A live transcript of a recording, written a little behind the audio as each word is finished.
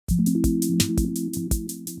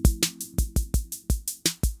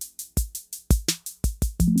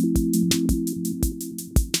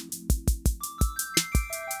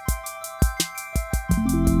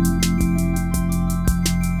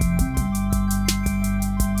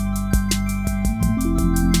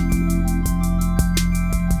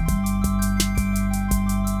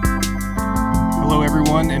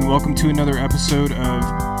welcome to another episode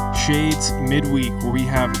of Shades Midweek, where we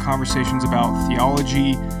have conversations about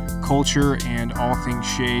theology, culture, and all things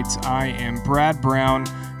Shades. I am Brad Brown,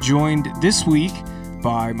 joined this week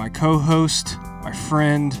by my co-host, my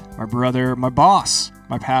friend, my brother, my boss,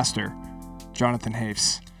 my pastor, Jonathan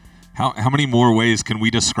Hafes. How many more ways can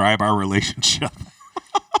we describe our relationship?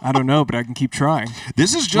 I don't know, but I can keep trying.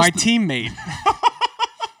 This is just my teammate.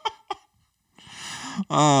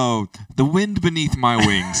 Oh, the wind beneath my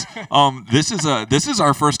wings. This is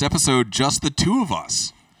our first episode, just the two of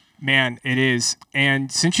us. Man, it is.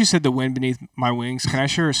 And since you said the wind beneath my wings, can I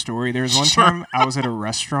share a story? There was one Sure. time I was at a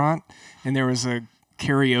restaurant and there was a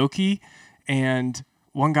karaoke, and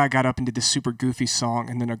one guy got up and did this super goofy song,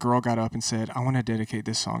 and then a girl got up and said, "I want to dedicate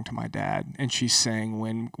this song to my dad." And she sang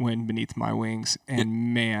Wind Beneath My Wings.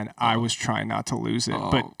 And man, I was trying not to lose it.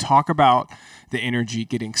 But talk about the energy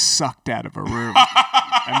getting sucked out of a room.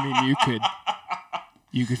 I mean,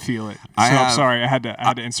 you could feel it. I'm sorry, I had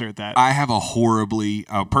to insert that. I have a horribly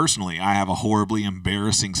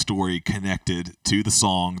embarrassing story connected to the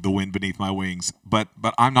song "The Wind Beneath My Wings," but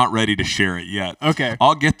I'm not ready to share it yet. Okay,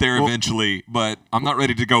 I'll get there eventually, but I'm not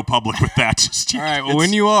ready to go public with that just yet. All right, well,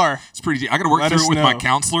 when you are, it's pretty. I got to work through it with my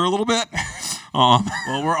counselor a little bit. Well,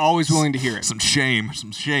 we're always willing to hear it. Some shame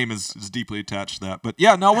is deeply attached to that. But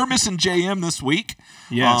yeah, no, we're missing JM this week.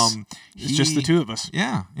 Yes, it's just the two of us.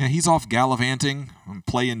 Yeah, he's off gallivanting and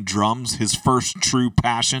playing drums, his first true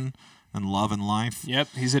passion and love in life. Yep,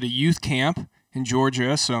 he's at a youth camp in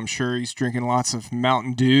Georgia, so I'm sure he's drinking lots of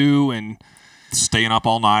Mountain Dew and staying up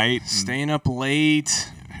all night. Staying up late.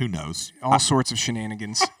 Who knows? All sorts of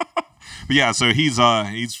shenanigans. But yeah, so he's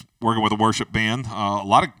working with a worship band. A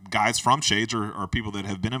lot of guys from Shades are people that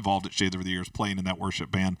have been involved at Shades over the years, playing in that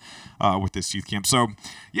worship band with this youth camp. So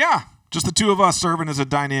yeah, just the two of us serving as a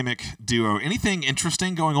dynamic duo. Anything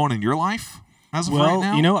interesting going on in your life as of right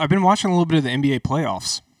now? You know, I've been watching a little bit of the NBA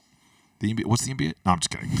playoffs. The NBA? What's the NBA? No, I'm just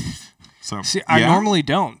kidding. So see, I normally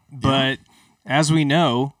don't, but as we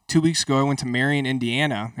know, 2 weeks ago I went to Marion,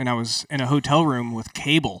 Indiana, and I was in a hotel room with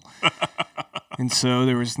cable. And so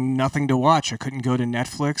there was nothing to watch. I couldn't go to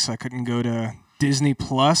Netflix. I couldn't go to Disney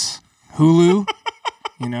Plus, Hulu,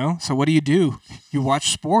 So what do? You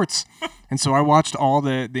watch sports. And so I watched all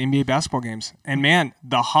the NBA basketball games. And man,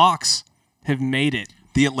 the Hawks have made it.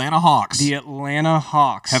 The Atlanta Hawks. The Atlanta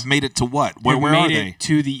Hawks. Have made it to what? Where are they? Made it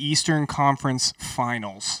to the Eastern Conference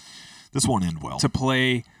Finals. This won't end well. To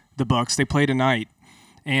play the Bucks. They play tonight.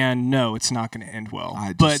 And no, it's not going to end well.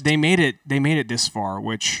 But they made it this far,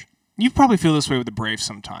 which you probably feel this way with the Braves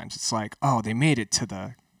sometimes. It's like, oh, they made it to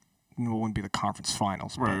the, it wouldn't be the conference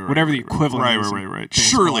finals, but whatever the equivalent is. Right.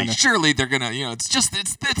 Surely they're going to, it's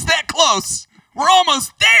that close. We're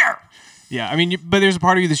almost there. Yeah, I mean, but there's a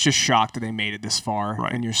part of you that's just shocked that they made it this far,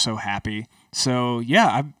 and you're so happy. So,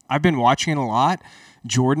 yeah, I've been watching it a lot.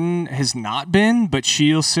 Jordan has not been, but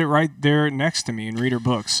she'll sit right there next to me and read her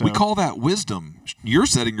books. So. We call that wisdom. You're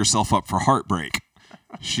setting yourself up for heartbreak.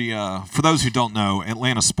 She, for those who don't know,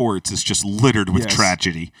 Atlanta sports is just littered with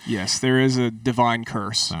tragedy. Yes, there is a divine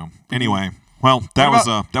curse. So anyway, well, that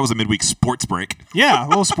was a midweek sports break. Yeah, a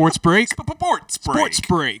little sports break. Sports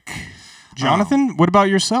break. Jonathan, what about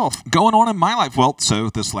yourself? Going on in my life? Well, so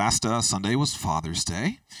this last Sunday was Father's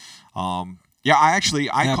Day.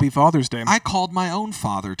 Happy Father's Day. I called my own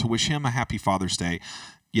father to wish him a happy Father's Day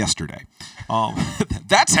yesterday.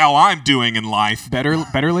 That's how I'm doing in life. Better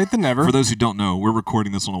late than never. For those who don't know, we're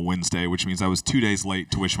recording this on a Wednesday, which means I was 2 days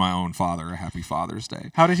late to wish my own father a happy Father's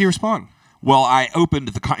Day. How did he respond? Well, I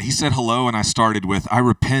opened he said hello, and I started with, "I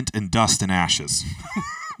repent in dust and ashes."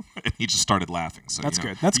 And he just started laughing. So that's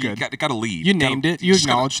good. That's good. Got to lead. You named it. You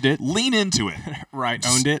acknowledged it. Lean into it. Right.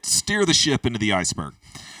 Owned it. Steer the ship into the iceberg.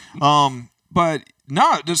 But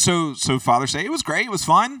no, so Father's Day, it was great. It was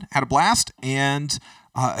fun. Had a blast and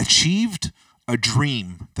achieved a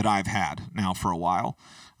dream that I've had now for a while.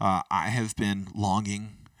 I have been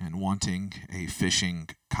longing and wanting a fishing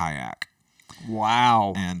kayak.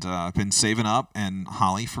 Wow. And I've been saving up, and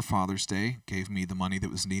Holly for Father's Day gave me the money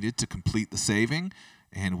that was needed to complete the saving,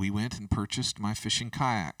 and we went and purchased my fishing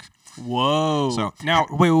kayak. Whoa. So now,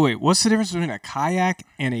 wait. What's the difference between a kayak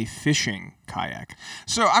and a fishing kayak?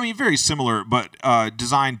 So, I mean, very similar, but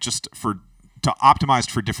designed just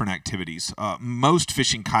optimized for different activities. Most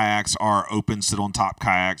fishing kayaks are open sit-on-top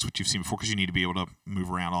kayaks, which you've seen before because you need to be able to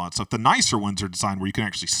move around, all that stuff. The nicer ones are designed where you can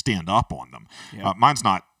actually stand up on them. Yep. Mine's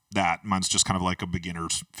not that. Mine's just kind of like a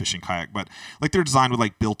beginner's fishing kayak, but like they're designed with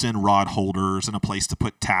like built-in rod holders and a place to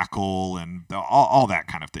put tackle and all that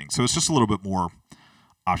kind of thing. So it's just a little bit more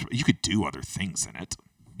optional. You could do other things in it.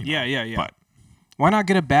 Yeah. But Why not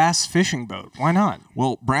get a bass fishing boat? Why not?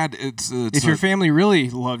 Well, Brad, If your family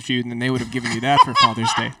really loves you, then they would have given you that for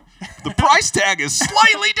Father's Day. the price tag is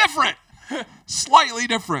slightly different. Slightly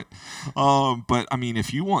different. But I mean,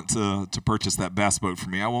 if you want to purchase that bass boat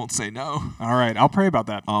for me, I won't say no. All right, I'll pray about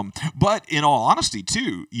that. But in all honesty,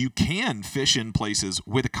 too, you can fish in places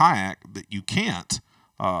with a kayak that you can't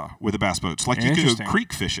with a bass boat. So, like you can go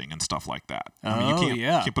creek fishing and stuff like that. I mean, you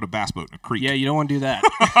can't put a bass boat in a creek. Yeah, you don't want to do that.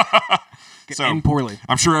 So, end poorly.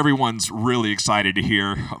 I'm sure everyone's really excited to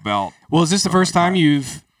hear about. Well, is this the first time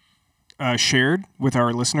you've shared with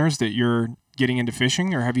our listeners that you're getting into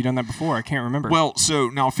fishing, or have you done that before? I can't remember. Well, so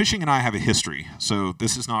now fishing and I have a history. So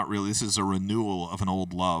this is not really, this is a renewal of an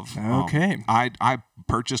old love. Okay. I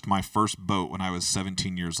purchased my first boat when I was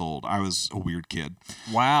 17 years old. I was a weird kid.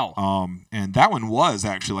 Wow. And that one was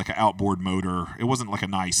actually like an outboard motor. It wasn't like a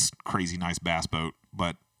nice, crazy nice bass boat,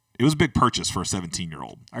 but it was a big purchase for a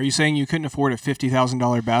 17-year-old. Are you saying you couldn't afford a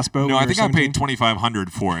 $50,000 bass boat? No, I think I paid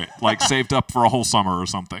 $2,500 for it, like saved up for a whole summer or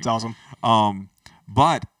something. It's awesome.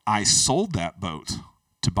 But I sold that boat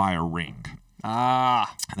to buy a ring.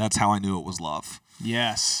 Ah. That's how I knew it was love.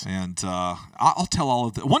 Yes. And I'll tell all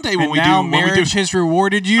of that. One day marriage has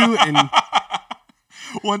rewarded you. And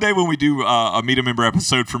one day when we do a Meet a Member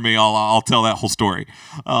episode for me, I'll tell that whole story.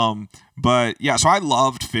 But yeah, so I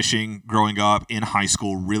loved fishing growing up in high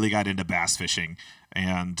school. Really got into bass fishing.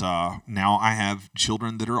 And now I have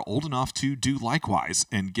children that are old enough to do likewise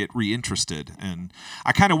and get reinterested. And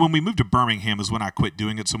I kind of, when we moved to Birmingham is when I quit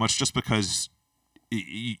doing it so much, just because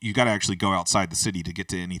you got to actually go outside the city to get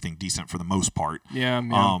to anything decent for the most part. Yeah.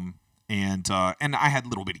 And I had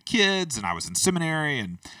little bitty kids, and I was in seminary,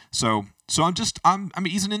 and so I'm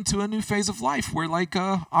easing into a new phase of life where like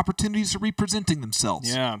opportunities are representing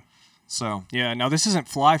themselves. Yeah. So yeah. Now this isn't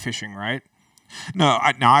fly fishing, right? No,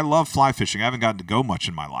 I love fly fishing. I haven't gotten to go much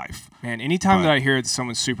in my life. Man, anytime that I hear that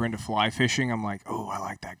someone's super into fly fishing, I'm like, oh, I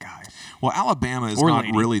like that guy. Well, Alabama is not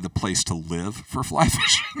really the place to live for fly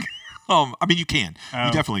fishing. I mean, you can.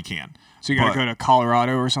 You definitely can. So you got to go to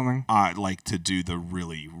Colorado or something? I like to do the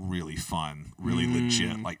really, really fun, really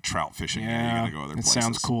legit, like trout fishing. Yeah, you got to go other places. It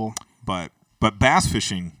sounds cool. But bass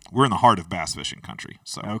fishing, we're in the heart of bass fishing country.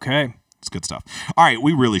 So okay. It's good stuff. All right,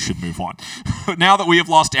 we really should move on. Now that we have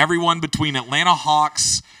lost everyone between Atlanta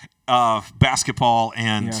Hawks, basketball,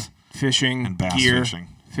 and fishing, and bass gear,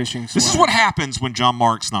 fishing. This is what happens when John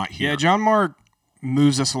Mark's not here. Yeah, John Mark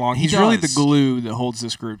moves us along. He's really the glue that holds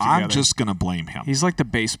this group together. I'm just going to blame him. He's like the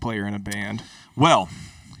bass player in a band. Well,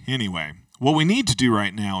 anyway, what we need to do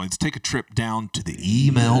right now is take a trip down to the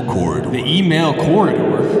email corridor. The email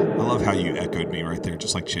corridor. I love how you echoed me right there,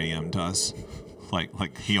 just like JM does.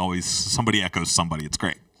 Like he always, somebody echoes somebody. It's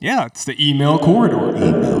great. Yeah, it's the email corridor.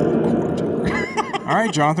 Email corridor. All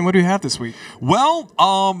right, Jonathan, what do you have this week? Well,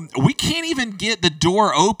 we can't even get the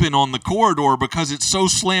door open on the corridor because it's so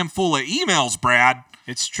slam full of emails, Brad.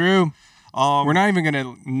 It's true. We're not even going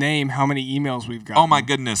to name how many emails we've got. Oh, my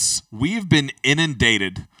goodness. We've been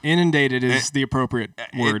inundated. Inundated is the appropriate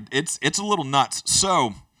word. It's a little nuts.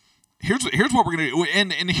 So here's what we're going to do.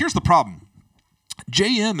 And here's the problem.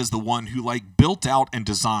 JM is the one who built out and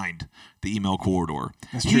designed the email corridor.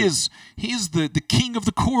 That's true. He is the king of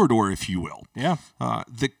the corridor, if you will. Yeah.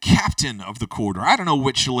 The captain of the corridor. I don't know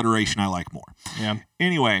which alliteration I like more. Yeah.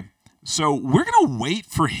 Anyway, so we're going to wait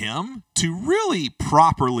for him to really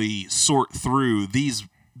properly sort through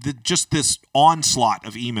just this onslaught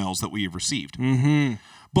of emails that we have received. Mm-hmm.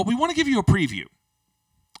 But we want to give you a preview.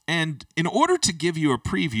 And in order to give you a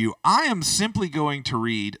preview, I am simply going to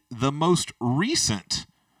read the most recent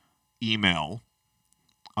email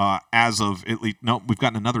as of at least. No, we've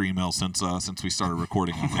gotten another email since we started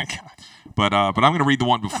recording. Oh my God! But I'm going to read the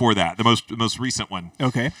one before that, the most recent one.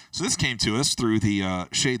 Okay. So this came to us through the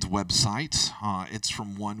Shades website. It's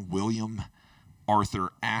from one William Arthur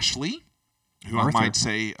Ashley, who I might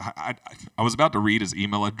say I was about to read his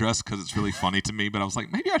email address because it's really funny to me, but I was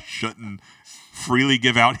like, maybe I shouldn't freely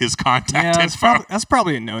give out his contact info. That's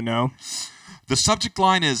probably a no-no. The subject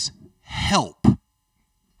line is help.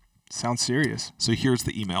 Sounds serious. So here's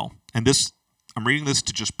the email. And I'm reading this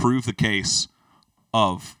to just prove the case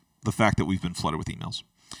of the fact that we've been flooded with emails.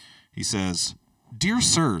 He says, "Dear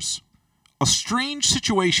sirs, a strange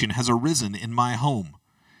situation has arisen in my home.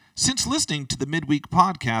 Since listening to the Midweek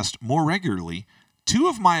podcast more regularly, 2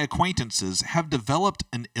 of my acquaintances have developed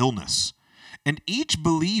an illness, and each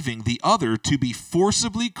believing the other to be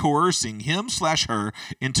forcibly coercing him/her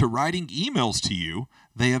into writing emails to you,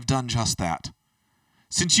 they have done just that.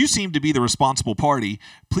 Since you seem to be the responsible party,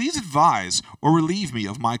 please advise or relieve me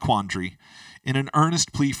of my quandary. In an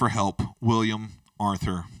earnest plea for help, William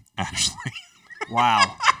Arthur Ashley."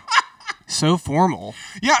 Wow. so formal.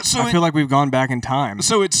 Yeah, so I feel like we've gone back in time.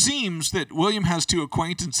 So it seems that William has two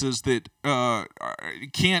acquaintances that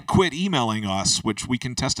can't quit emailing us, which we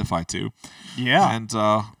can testify to. Yeah. And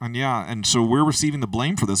so we're receiving the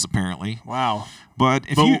blame for this apparently. Wow. But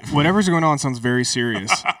whatever's going on sounds very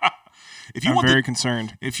serious. I'm very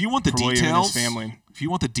concerned. If you want the for William and his family. If you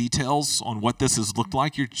want the details on what this has looked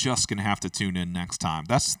like, you're just gonna have to tune in next time.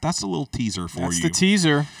 That's a little teaser for you. That's the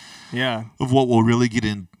teaser. Yeah. Of what we'll really get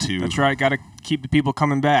into. That's right. Got to keep the people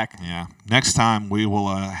coming back. Yeah. Next time we will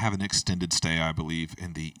have an extended stay, I believe,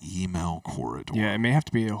 in the email corridor. Yeah, it may have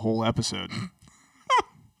to be a whole episode.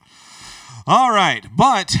 All right,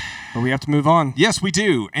 but we have to move on. Yes, we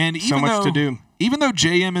do. And so much to do. Even though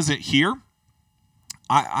JM isn't here,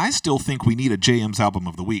 I still think we need a JM's album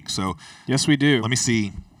of the week. So yes, we do. Let me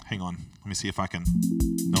see. Hang on. Let me see if I can.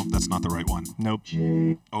 Nope, that's not the right one. Nope.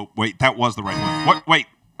 Oh, wait, that was the right one. What? Wait.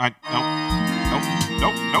 Nope.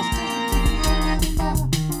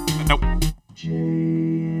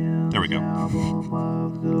 There we go.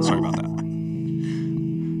 Sorry about that.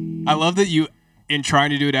 I love that you, in trying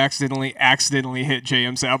to do it accidentally hit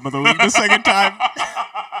JM's album of the week the second time.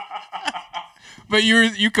 But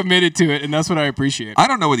you committed to it, and that's what I appreciate. I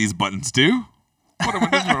don't know what these buttons do.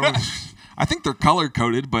 I think they're color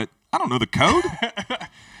coded, but I don't know the code.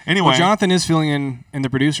 Anyway, well, Jonathan is filling in the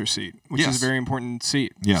producer seat, which yes. is a very important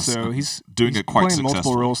seat. Yes, so he's doing it quite playing multiple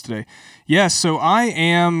successfully. roles today. Yes, so I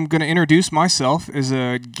am going to introduce myself as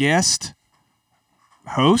a guest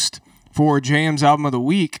host for JM's album of the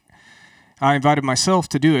week. I invited myself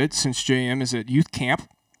to do it since JM is at youth camp,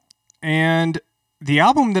 and the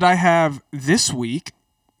album that I have this week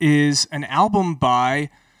is an album by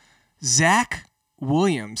Zach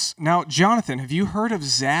Williams. Now, Jonathan, have you heard of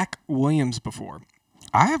Zach Williams before?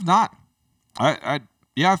 I have not. I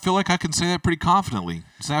feel like I can say that pretty confidently.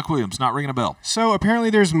 Zach Williams, not ringing a bell. So apparently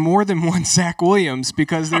there's more than one Zach Williams,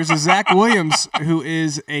 because there's a Zach Williams who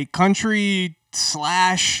is a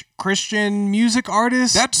country/Christian music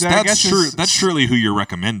artist. That's true. That's surely who you're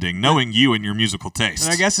recommending, knowing you and your musical taste.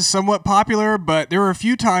 And I guess is somewhat popular, but there were a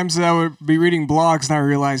few times that I would be reading blogs and I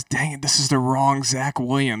realized, dang it, this is the wrong Zach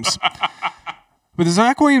Williams. But the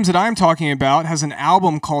Zach Williams that I'm talking about has an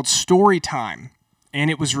album called Storytime. And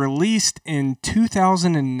it was released in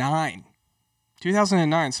 2009.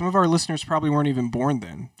 2009. Some of our listeners probably weren't even born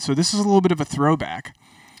then. So this is a little bit of a throwback.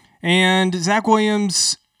 And Zach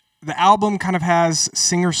Williams, the album kind of has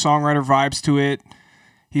singer-songwriter vibes to it.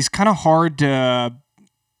 He's kind of hard to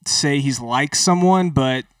say he's like someone,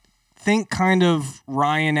 but think kind of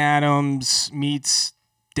Ryan Adams meets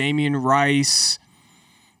Damien Rice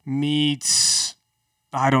meets,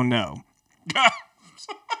 I don't know,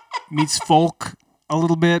 meets folk a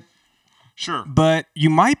little bit. Sure. But you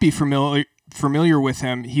might be familiar with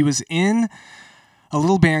him. He was in a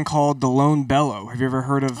little band called The Lone Bellow. Have you ever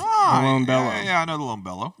heard of The Lone Bellow? Yeah, I know The Lone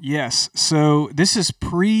Bellow. Yes. So this is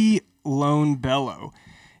pre-Lone Bellow.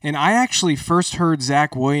 And I actually first heard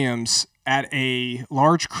Zach Williams at a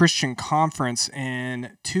large Christian conference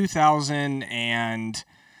in 2009.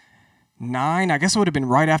 I guess it would have been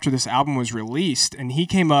right after this album was released, and he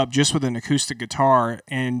came up just with an acoustic guitar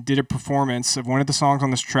and did a performance of one of the songs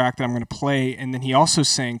on this track that I'm going to play, and then he also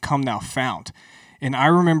sang Come Thou Fount. And I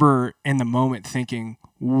remember in the moment thinking,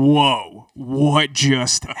 whoa, what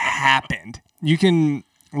just happened? You can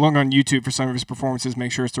look on YouTube for some of his performances,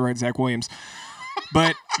 make sure it's the right Zach Williams.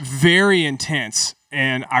 But very intense,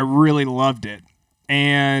 and I really loved it.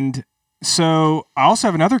 And so I also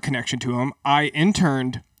have another connection to him. I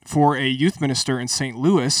interned for a youth minister in St.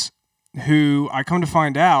 Louis who, I come to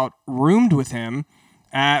find out, roomed with him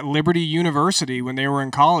at Liberty University when they were in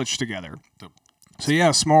college together. So yeah,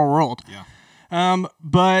 small world. Yeah.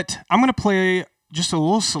 But I'm going to play just a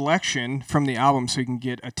little selection from the album so you can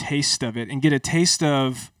get a taste of it and get a taste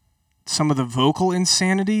of some of the vocal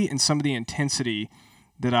insanity and some of the intensity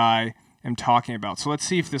that I am talking about. So let's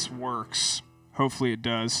see if this works. Hopefully it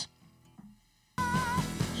does.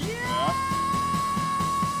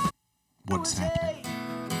 What's happening?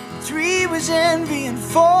 3 was envy and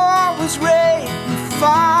 4 was rape and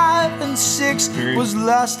 5 and 6 was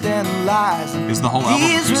lust and lies. Is the whole album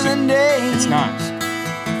These were the acoustic? names It's not.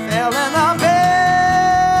 fell in the bell.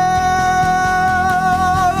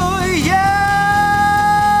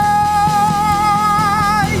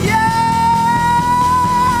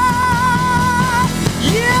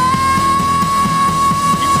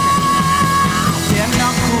 Their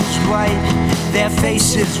knuckles white, their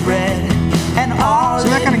faces red, and all So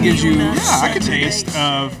that kind of gives you a innocent taste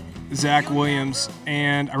of Zach Williams,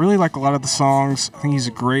 and I really like a lot of the songs. I think he's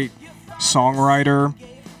a great songwriter,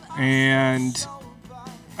 and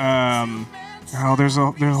Oh, there's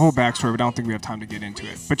a whole backstory, but I don't think we have time to get into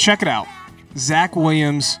it. But check it out. Zach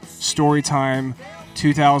Williams, Storytime,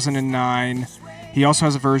 2009. He also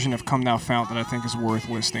has a version of Come Thou Fount that I think is worth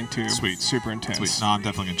listening to. Sweet. Super intense. Sweet. No, I'm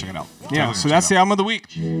definitely going to check it out. Yeah, so that's the album of the week.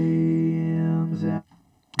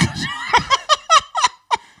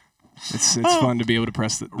 It's fun to be able to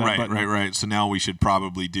press that button. Right. So now we should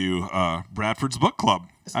probably do Bradford's Book Club.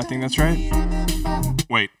 I think that's right.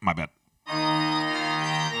 Wait, my bad.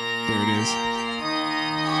 There it is.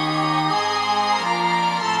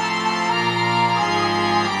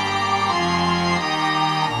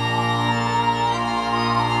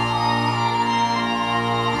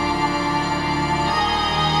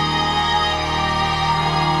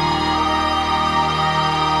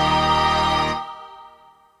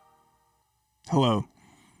 Hello,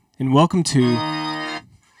 and welcome to...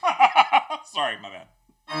 Sorry, my bad.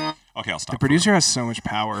 Okay, I'll stop. The producer has so much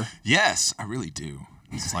power. Yes, I really do.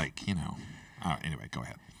 It's like, anyway, go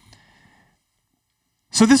ahead.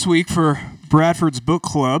 So this week for Bradford's Book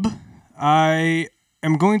Club, I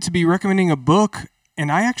am going to be recommending a book, and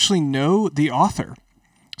I actually know the author.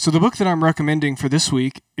 So the book that I'm recommending for this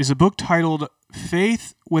week is a book titled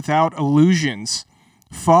Faith Without Illusions,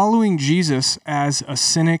 Following Jesus as a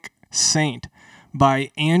Cynic Saint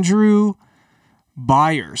by Andrew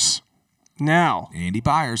Byers. Now, Andy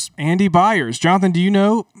Byers. Andy Byers. Jonathan, do you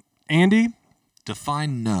know Andy?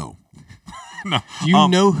 Define no. No. Do you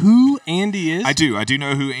know who Andy is? I do. I do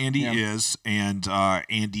know who Andy is, and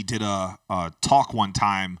Andy did a talk one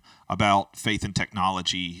time about faith and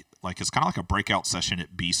technology. Like, it's kind of like a breakout session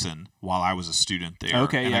at Beeson while I was a student there.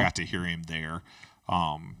 Okay, and I got to hear him there.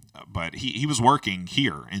 But he was working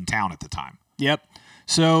here in town at the time. Yep.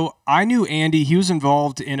 So I knew Andy. He was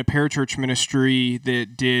involved in a parachurch ministry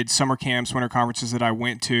that did summer camps, winter conferences that I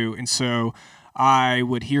went to. And so I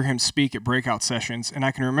would hear him speak at breakout sessions. And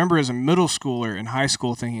I can remember as a middle schooler in high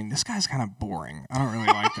school thinking, this guy's kind of boring. I don't really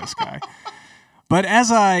like this guy. But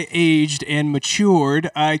as I aged and matured,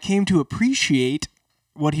 I came to appreciate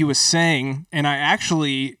what he was saying. And I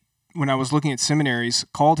actually, when I was looking at seminaries,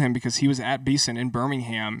 called him because he was at Beeson in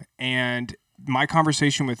Birmingham. And my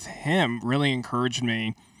conversation with him really encouraged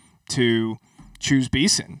me to choose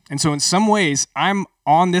Beeson. And so in some ways, I'm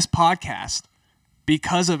on this podcast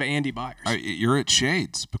because of Andy Byers. You're at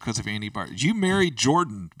Shades because of Andy Byers. You married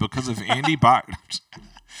Jordan because of Andy Byers.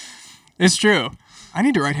 It's true. I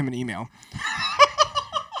need to write him an email.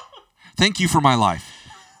 Thank you for my life.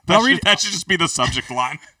 That should just be the subject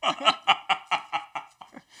line.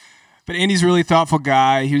 But Andy's a really thoughtful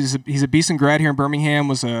guy. He's a Beeson grad here in Birmingham,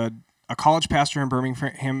 was a college pastor in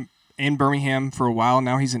Birmingham for a while.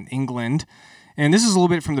 Now he's in England. And this is a little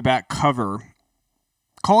bit from the back cover.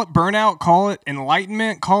 Call it burnout, call it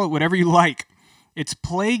enlightenment, call it whatever you like. It's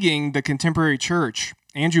plaguing the contemporary church.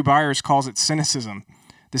 Andrew Byers calls it cynicism,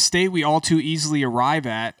 the state we all too easily arrive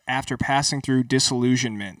at after passing through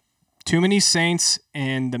disillusionment. Too many saints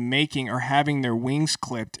in the making are having their wings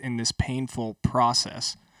clipped in this painful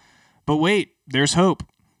process. But wait, there's hope.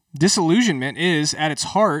 Disillusionment is, at its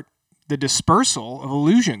heart, the dispersal of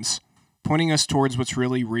illusions, pointing us towards what's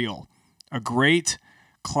really real. A great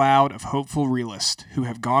cloud of hopeful realists who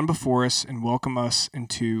have gone before us and welcome us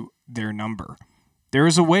into their number. There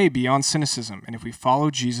is a way beyond cynicism, and if we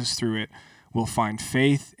follow Jesus through it, we'll find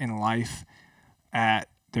faith in life at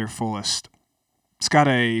their fullest. It's got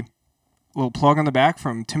a little plug on the back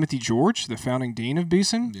from Timothy George, the founding dean of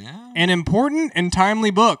Beeson. Yeah. An important and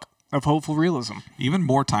timely book of hopeful realism. Even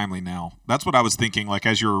more timely now. That's what I was thinking. Like,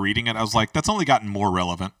 as you were reading it, I was like, that's only gotten more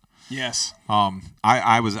relevant. Yes.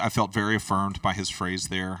 I felt very affirmed by his phrase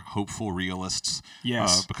there, hopeful realists.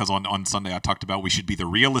 Yes. Because on Sunday I talked about we should be the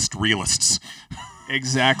realists.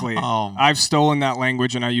 Exactly. I've stolen that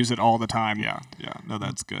language and I use it all the time. Yeah. No,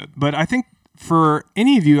 that's good. But I think for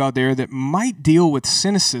any of you out there that might deal with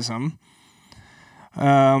cynicism,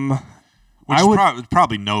 probably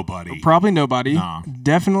nobody. Probably nobody. No.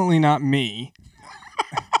 Definitely not me.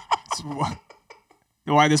 That's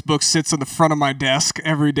why this book sits on the front of my desk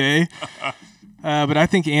every day. But I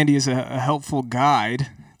think Andy is a helpful guide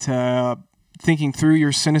to thinking through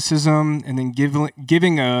your cynicism and then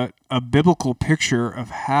giving a biblical picture of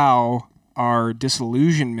how our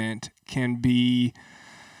disillusionment can be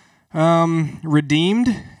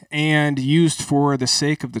redeemed and used for the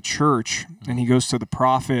sake of the church. And he goes to the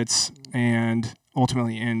prophets and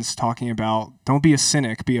ultimately ends talking about, don't be a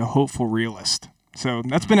cynic, be a hopeful realist. So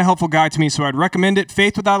that's been a helpful guide to me, so I'd recommend it.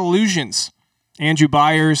 Faith Without Illusions. Andrew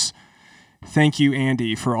Byers. Thank you,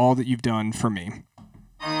 Andy, for all that you've done for me.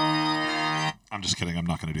 I'm just kidding. I'm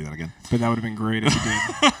not going to do that again. But that would have been great if you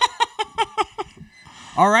did.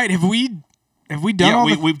 All right. Have Have we done Yeah,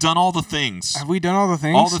 all we've done all the things. Have we done all the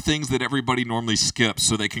things? All the things that everybody normally skips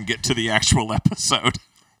so they can get to the actual episode.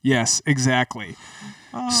 Yes, exactly.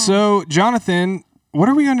 So, Jonathan, what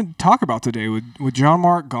are we going to talk about today with John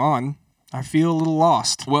Mark gone? I feel a little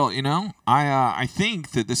lost. Well, I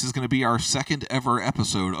think that this is going to be our second ever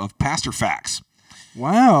episode of Pastor Facts.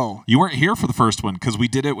 Wow. You weren't here for the first one because we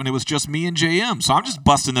did it when it was just me and JM. So I'm just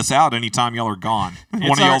busting this out anytime y'all are gone.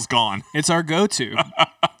 One of y'all's gone. It's our go-to.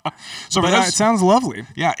 So But it sounds lovely.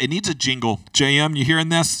 yeah, it needs a jingle. JM, you hearing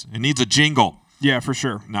this? It needs a jingle. Yeah, for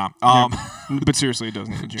sure. No. But seriously, it does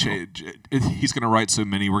need a jingle. He's going to write so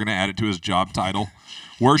many. We're going to add it to his job title.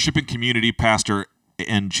 Worship and Community Pastor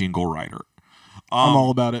and Jingle Writer. I'm all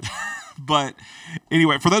about it. But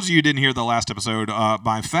anyway, for those of you who didn't hear the last episode,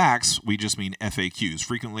 by facts, we just mean FAQs,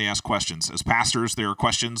 frequently asked questions. As pastors, there are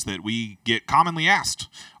questions that we get commonly asked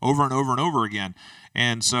over and over and over again.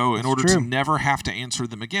 And so in order to never have to answer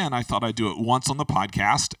them again, I thought I'd do it once on the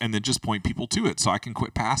podcast and then just point people to it so I can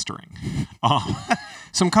quit pastoring.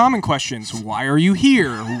 Some common questions. Why are you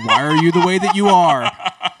here? Why are you the way that you are?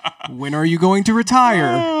 When are you going to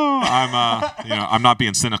retire? I'm not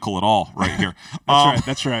being cynical at all right here.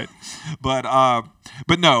 That's right. But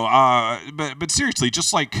seriously,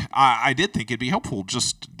 just like I did think it'd be helpful.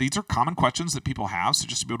 Just these are common questions that people have, so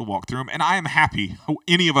just to be able to walk through them. And I am happy.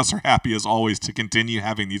 Any of us are happy as always to continue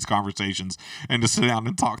having these conversations and to sit down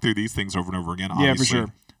and talk through these things over and over again. Yeah, for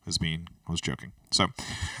sure. I was joking. So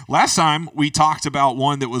last time we talked about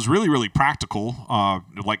one that was really, really practical,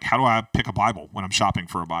 like how do I pick a Bible when I'm shopping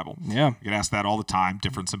for a Bible? Yeah. You get asked that all the time,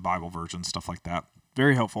 difference in Bible versions, stuff like that.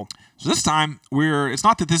 Very helpful. So this time, it's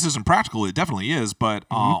not that this isn't practical, it definitely is, but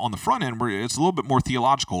on the front end, it's a little bit more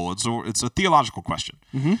theological. It's a theological question.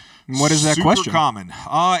 Mm-hmm. What is that question? Super common.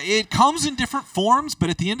 It comes in different forms, but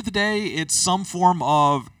at the end of the day, it's some form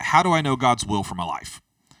of how do I know God's will for my life?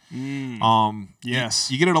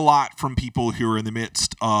 Yes. You get it a lot from people who are in the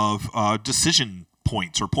midst of decision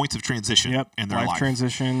points or points of transition in their life.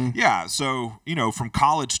 Transition. Yeah. So, from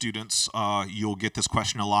college students, you'll get this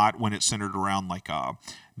question a lot when it's centered around like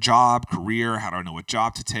job, career. How do I know what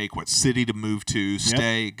job to take, what city to move to,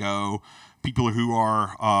 stay, go? People who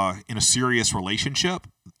are in a serious relationship,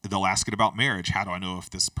 they'll ask it about marriage. How do I know if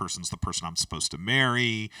this person's the person I'm supposed to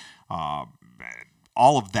marry?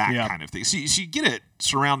 All of that kind of thing. So you get it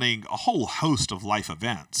surrounding a whole host of life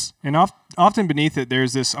events. And often beneath it,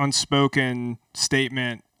 there's this unspoken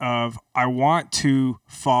statement of, I want to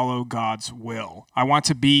follow God's will. I want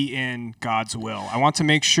to be in God's will. I want to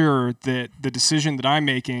make sure that the decision that I'm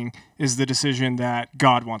making is the decision that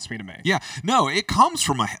God wants me to make. Yeah. No, it comes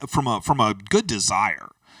from a good desire.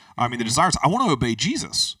 I mean, the desire is, I want to obey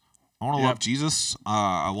Jesus. I want to love Jesus.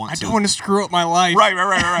 I don't want to screw up my life. Right.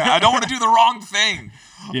 I don't want to do the wrong thing.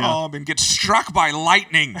 And get struck by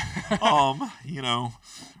lightning,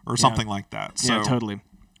 or something like that. So, yeah, totally.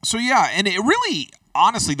 So, and it really,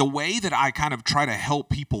 honestly, the way that I kind of try to help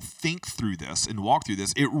people think through this and walk through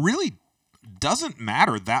this, it really doesn't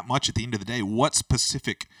matter that much at the end of the day what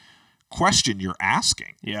specific question you're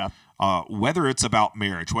asking. Yeah. Whether it's about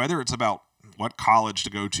marriage, whether it's about what college to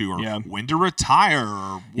go to, or when to retire,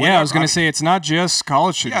 or whatever. Yeah, I was going to say, it's not just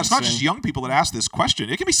college students. Yeah, it's not just young people that ask this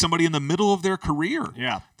question. It can be somebody in the middle of their career.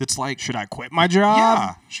 Yeah. That's like, should I quit my job?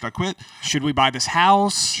 Yeah. Should I quit? Should we buy this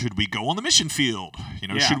house? Should we go on the mission field?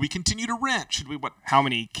 Should we continue to rent? Should we what? How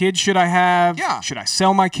many kids should I have? Yeah. Should I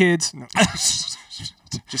sell my kids? No.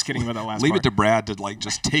 Just kidding about that last Leave part. it to Brad to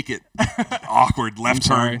just take it awkward left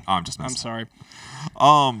turn. Oh, I'm sorry.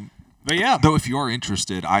 But yeah. Though if you are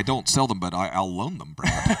interested, I don't sell them, but I'll loan them,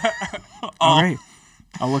 Brad. All right.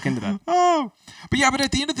 I'll look into that. But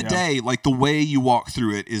at the end of the day, like the way you walk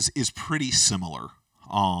through it is pretty similar.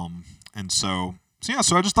 So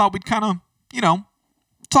I just thought we'd kind of,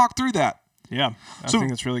 talk through that. Yeah, I think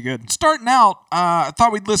that's really good. Starting out, I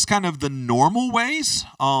thought we'd list kind of the normal ways.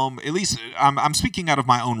 At least I'm speaking out of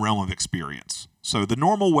my own realm of experience. So the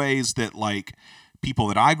normal ways that like people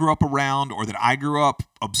that I grew up around or that I grew up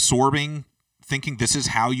absorbing, thinking this is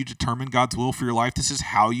how you determine God's will for your life. This is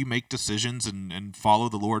how you make decisions and follow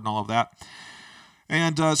the Lord and all of that.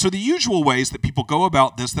 And so the usual ways that people go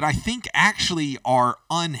about this that I think actually are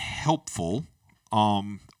unhelpful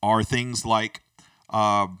are things like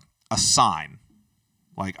a sign.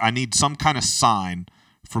 Like I need some kind of sign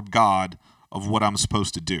from God of what I'm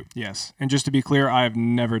supposed to do. Yes. And just to be clear, I have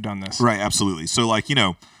never done this. Right, absolutely. So like,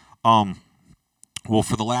 well,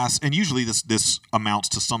 for the last, and usually this amounts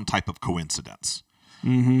to some type of coincidence.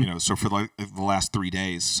 Mm-hmm. So for the last 3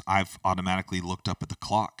 days, I've automatically looked up at the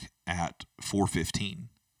clock at 4:15,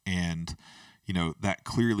 and that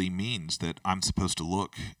clearly means that I'm supposed to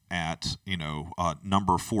look at,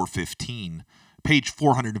 number 415, page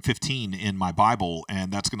 415 in my Bible,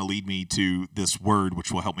 and that's going to lead me to this word,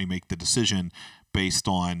 which will help me make the decision based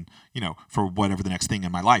on, for whatever the next thing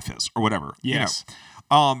in my life is or whatever. Yes.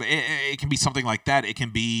 It can be something like that. It can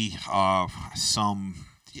be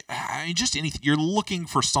just anything. You're looking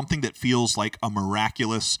for something that feels like a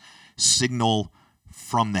miraculous signal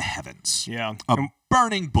from the heavens. Yeah. A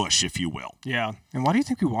burning bush, if you will. Yeah. And why do you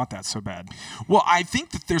think we want that so bad? Well, I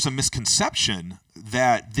think that there's a misconception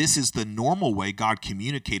that this is the normal way God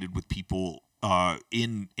communicated with people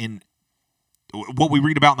in what we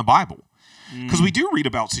read about in the Bible. Because we do read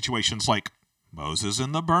about situations like Moses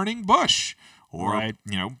in the burning bush, or right.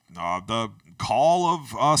 The call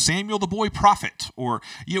of Samuel the boy prophet, or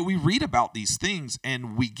we read about these things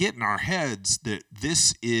and we get in our heads that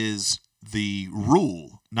this is the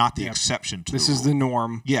rule, not the exception to this the is rule. the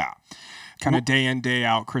norm. Yeah. Kind of day in, day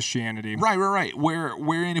out Christianity. Right.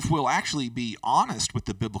 Wherein if we'll actually be honest with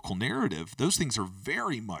the biblical narrative, those things are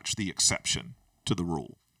very much the exception to the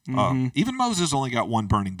rule. Even Moses only got one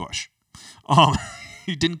burning bush.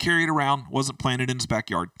 He didn't carry it around, wasn't planted in his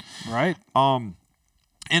backyard. Right. And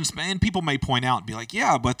people may point out and be like,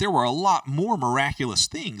 yeah, but there were a lot more miraculous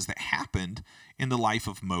things that happened in the life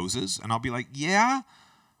of Moses. And I'll be like, yeah,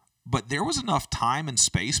 but there was enough time and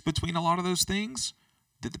space between a lot of those things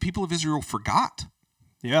that the people of Israel forgot.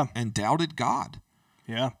 Yeah. And doubted God.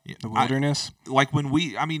 Yeah. The wilderness.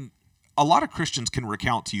 A lot of Christians can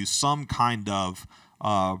recount to you some kind of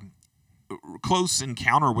close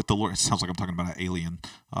encounter with the Lord. It sounds like I'm talking about an alien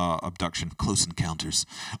abduction. Close encounters.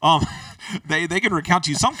 They can recount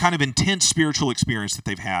to you some kind of intense spiritual experience that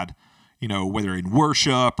they've had, whether in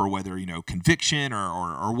worship or whether, conviction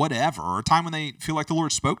or whatever, or a time when they feel like the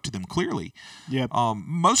Lord spoke to them clearly. Yep.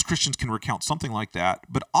 Most Christians can recount something like that,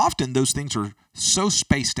 but often those things are so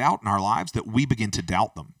spaced out in our lives that we begin to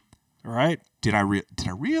doubt them. Right. Did I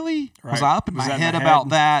really? Right. Was I up in my head about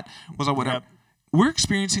that? Was I whatever? Yep. We're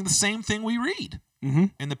experiencing the same thing we read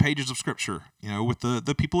in the pages of Scripture, with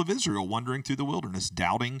the people of Israel wandering through the wilderness,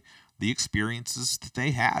 doubting the experiences that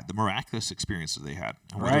they had, the miraculous experiences they had,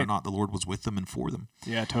 and whether or not the Lord was with them and for them.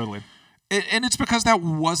 Yeah, totally. And it's because that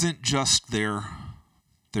wasn't just their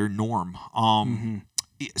norm.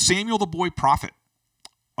 Samuel the boy prophet,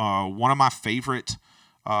 one of my favorite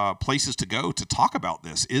places to go to talk about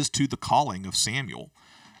this is to the calling of Samuel.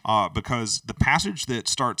 Because the passage that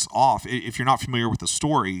starts off, if you're not familiar with the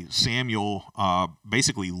story, Samuel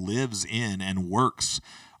basically lives in and works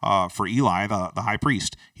for Eli, the high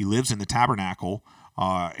priest. He lives in the tabernacle.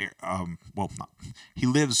 He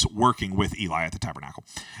lives working with Eli at the tabernacle.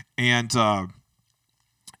 And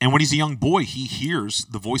when he's a young boy, he hears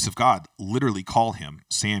the voice of God literally call him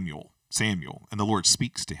Samuel, Samuel, and the Lord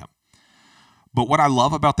speaks to him. But what I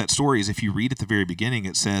love about that story is if you read at the very beginning,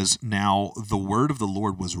 it says, now the word of the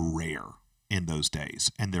Lord was rare in those days,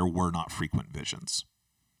 and there were not frequent visions.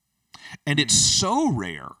 And it's so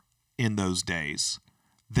rare in those days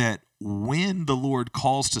that when the Lord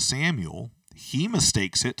calls to Samuel, he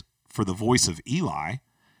mistakes it for the voice of Eli.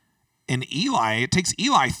 And it takes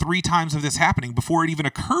Eli 3 times of this happening before it even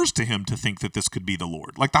occurs to him to think that this could be the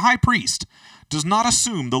Lord. Like the high priest does not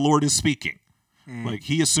assume the Lord is speaking. Like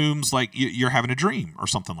he assumes like you're having a dream or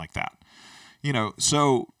something like that.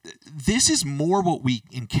 So this is more what we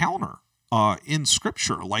encounter in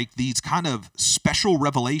Scripture. Like these kind of special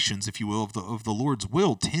revelations, if you will, of the Lord's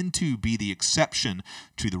will tend to be the exception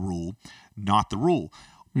to the rule, not the rule.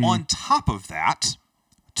 On top of that,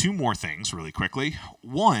 2 more things really quickly.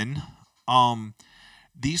 One,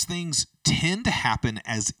 these things tend to happen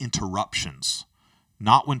as interruptions,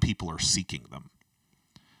 not when people are seeking them.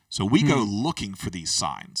 So we go looking for these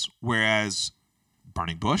signs, whereas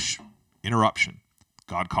burning bush, interruption.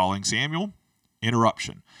 God calling Samuel,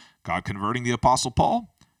 interruption. God converting the Apostle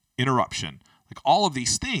Paul, interruption. Like all of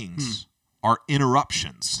these things are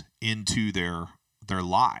interruptions into their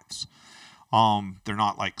lives. They're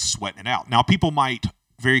not like sweating it out. Now, people might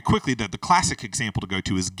very quickly, the classic example to go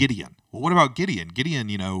to is Gideon. Well, what about Gideon? Gideon,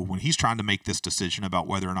 when he's trying to make this decision about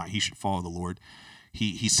whether or not he should follow the Lord,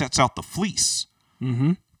 he sets out the fleece.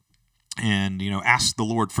 And, ask the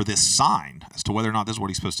Lord for this sign as to whether or not this is what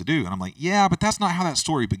he's supposed to do. And I'm like, yeah, but that's not how that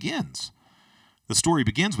story begins. The story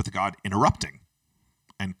begins with God interrupting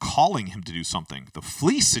and calling him to do something. The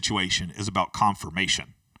fleece situation is about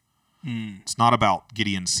confirmation. It's not about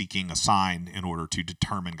Gideon seeking a sign in order to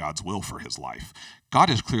determine God's will for his life. God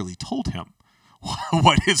has clearly told him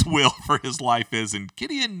what his will for his life is, and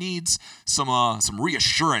Gideon needs some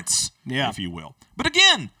reassurance, if you will. But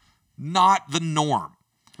again, not the norm.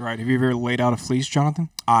 Right. Have you ever laid out a fleece, Jonathan?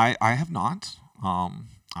 I have not.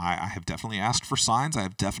 I have definitely asked for signs. I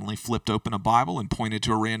have definitely flipped open a Bible and pointed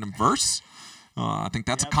to a random verse. I think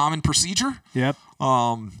that's a common procedure. Yep.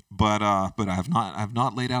 But I have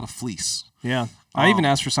not laid out a fleece. Yeah. I even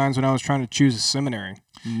asked for signs when I was trying to choose a seminary.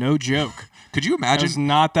 No joke. Could you That imagine? was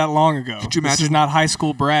not that long ago. Could you This is imagine- not high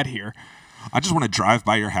school Brad here. I just want to drive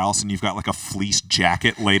by your house and you've got like a fleece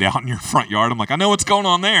jacket laid out in your front yard. I'm like, I know what's going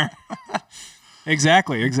on there.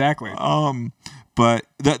 Exactly. But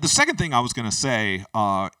the second thing I was going to say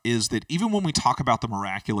is that even when we talk about the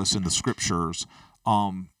miraculous in the scriptures,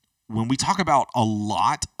 when we talk about a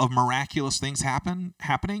lot of miraculous things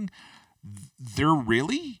happening, they're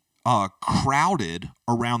really crowded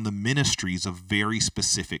around the ministries of very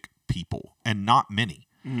specific people and not many.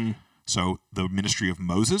 So the ministry of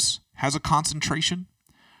Moses has a concentration.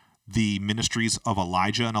 The ministries of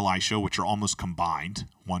Elijah and Elisha, which are almost combined,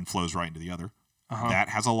 one flows right into the other, that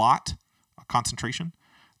has a concentration.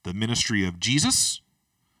 The ministry of Jesus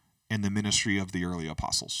and the ministry of the early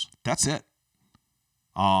apostles. That's it.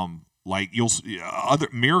 Like you'll other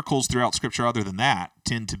miracles throughout Scripture other than that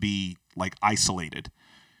tend to be like isolated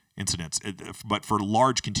incidents, but for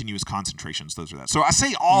large continuous concentrations, those are that. So I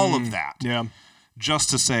say all of that, just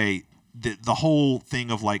to say that the whole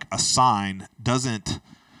thing of like a sign doesn't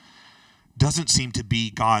seem to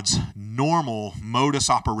be God's normal modus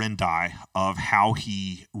operandi of how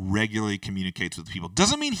he regularly communicates with people.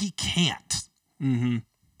 Doesn't mean he can't.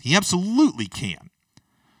 He absolutely can.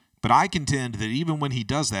 But I contend that even when he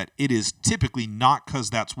does that, it is typically not because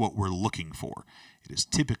that's what we're looking for. It is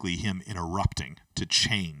typically him interrupting to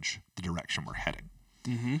change the direction we're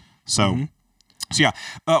heading. So yeah.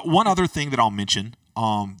 One other thing that I'll mention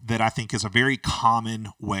that I think is a very common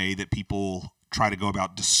way that people try to go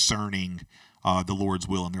about discerning the Lord's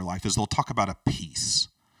will in their life is they'll talk about a peace.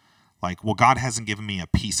 Like, well, God hasn't given me a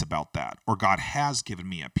peace about that, or God has given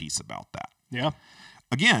me a peace about that. Yeah.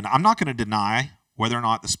 Again, I'm not going to deny whether or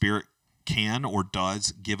not the Spirit can or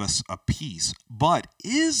does give us a peace, but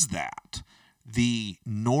is that the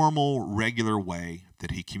normal, regular way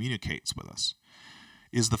that he communicates with us?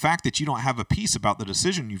 Is the fact that you don't have a peace about the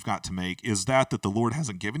decision you've got to make, is that the Lord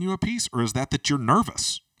hasn't given you a peace, or is that you're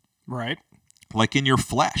nervous? Right. Like in your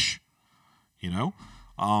flesh, you know?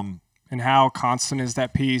 And how constant is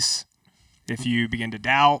that peace? If you begin to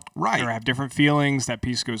doubt or have different feelings, that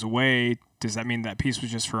peace goes away. Does that mean that peace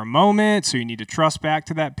was just for a moment, so you need to trust back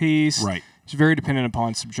to that peace? Right. It's very dependent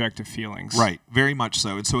upon subjective feelings. Right, very much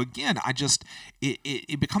so. And so again,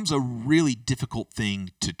 it becomes a really difficult thing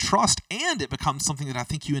to trust, and it becomes something that I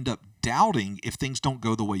think you end up doubting if things don't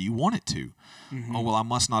go the way you want it to. Oh, well, I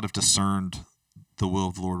must not have discerned the will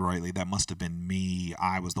of the Lord rightly. That must have been me.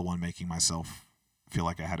 I was the one making myself feel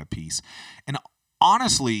like I had a peace. And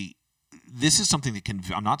honestly, this is something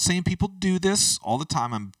that I'm not saying people do this all the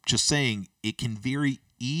time. I'm just saying it can very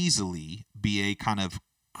easily be a kind of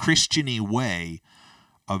Christian-y way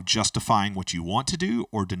of justifying what you want to do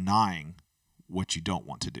or denying what you don't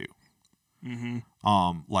want to do.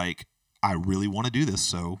 Like, I really want to do this,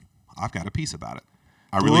 so I've got a peace about it.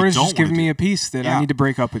 The Lord has just given me a peace that I need to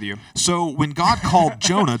break up with you. So when God called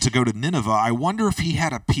Jonah to go to Nineveh, I wonder if he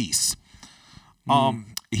had a peace.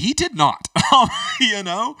 He did not.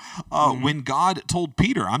 When God told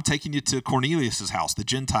Peter, I'm taking you to Cornelius' house, the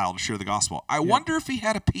Gentile, to share the gospel, I wonder if he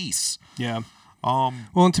had a peace. Yeah. Well,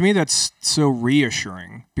 and to me, that's so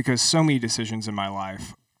reassuring because so many decisions in my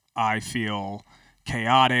life, I feel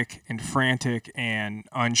chaotic and frantic and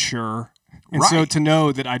unsure. And so to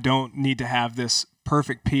know that I don't need to have this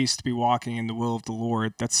perfect peace to be walking in the will of the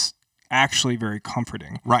Lord, that's actually very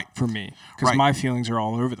comforting for me because my feelings are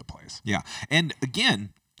all over the place. Yeah. And again,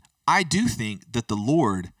 I do think that the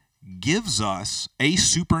Lord gives us a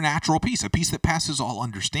supernatural peace, a peace that passes all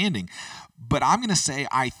understanding. But I'm going to say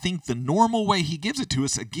I think the normal way he gives it to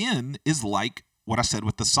us, again, is like what I said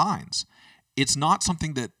with the signs. It's not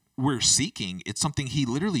something that we're seeking. It's something he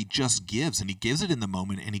literally just gives, and he gives it in the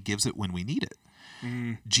moment, and he gives it when we need it.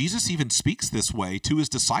 Jesus even speaks this way to his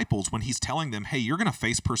disciples when he's telling them, hey, you're going to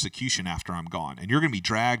face persecution after I'm gone, and you're going to be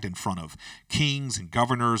dragged in front of kings and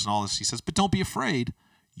governors and all this. He says, but don't be afraid.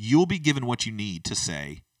 You'll be given what you need to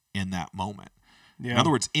say in that moment. Yeah. In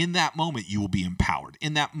other words, in that moment, you will be empowered.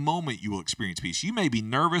 In that moment, you will experience peace. You may be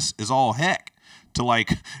nervous as all heck to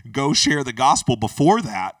go share the gospel before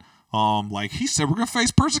that. Like he said, we're going to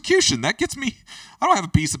face persecution. That gets me, I don't have a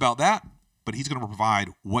peace about that, but he's going to provide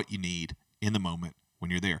what you need in the moment when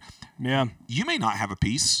you're there. Yeah. You may not have a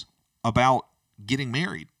peace about getting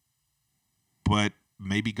married, but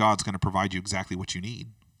maybe God's going to provide you exactly what you need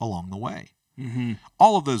along the way.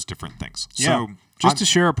 All of those different things. Yeah. So just to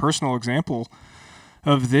share a personal example,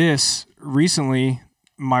 of this, recently,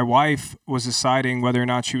 my wife was deciding whether or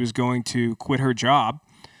not she was going to quit her job.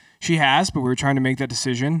 She has, but we were trying to make that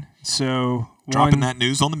decision. So Dropping that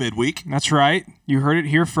news on the midweek. That's right. You heard it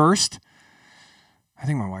here first. I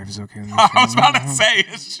think my wife is okay with me. I was about to say,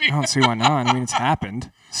 is she? I don't see why not. I mean, it's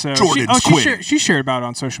happened. So she shared about it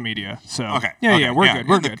on social media. So okay. Yeah, we're good.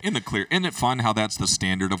 We're good. In the clear. Isn't it fun how that's the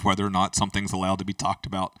standard of whether or not something's allowed to be talked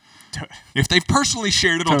about? If they've personally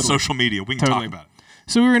shared it on social media, we can talk about it.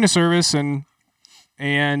 So we were in a service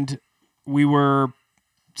and we were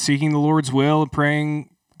seeking the Lord's will and praying,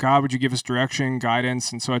 God, would you give us direction,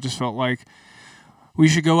 guidance? And so I just felt like we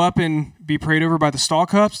should go up and be prayed over by the stall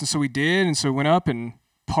cups. And so we did. And so we went up, and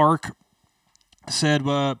Park said,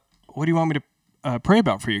 what do you want me to pray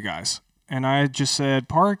about for you guys? And I just said,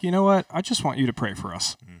 Park, you know what? I just want you to pray for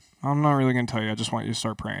us. I'm not really going to tell you. I just want you to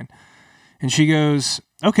start praying. And she goes,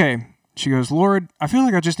 okay. She goes, Lord, I feel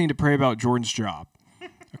like I just need to pray about Jordan's job.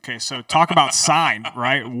 Okay, so talk about sign,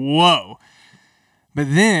 right? Whoa. But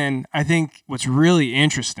then I think what's really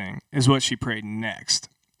interesting is what she prayed next.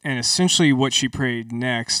 And essentially what she prayed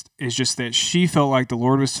next is just that she felt like the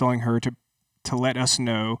Lord was telling her to let us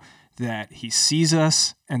know that he sees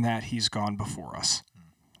us and that he's gone before us.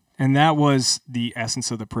 And that was the essence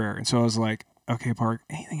of the prayer. And so I was like, okay, Park,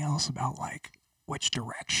 anything else about like which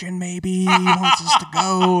direction maybe he wants us to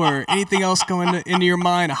go, or anything else going into your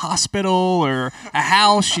mind, a hospital or a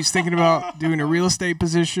house? She's thinking about doing a real estate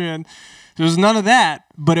position. There was none of that,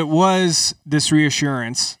 but it was this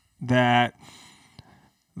reassurance that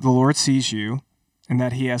the Lord sees you and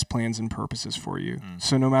that he has plans and purposes for you.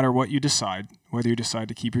 So no matter what you decide, whether you decide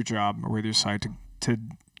to keep your job or whether you decide to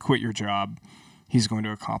quit your job, he's going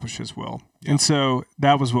to accomplish his will. Yeah. And so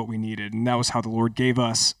that was what we needed. And that was how the Lord gave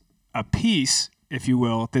us a peace, if you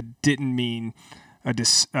will, that didn't mean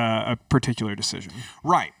a particular decision.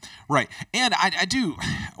 Right. And I do,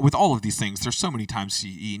 with all of these things, there's so many times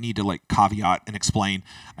you need to like caveat and explain.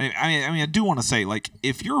 I mean, I do want to say, like,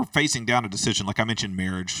 if you're facing down a decision, like I mentioned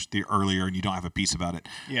marriage earlier, and you don't have a peace about it,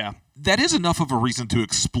 yeah, that is enough of a reason to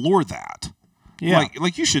explore that. Yeah.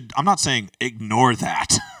 Like you should, I'm not saying ignore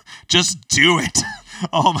that. Just do it.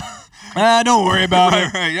 Don't worry about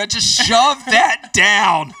it. Right. Just shove that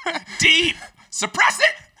down deep. Suppress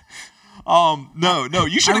it. No,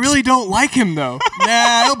 you should. I really don't like him though.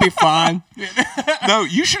 Nah, he'll be fine. No,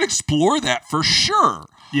 you should explore that for sure.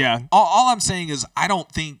 Yeah. All I'm saying is I don't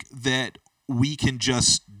think that we can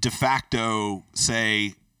just de facto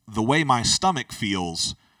say the way my stomach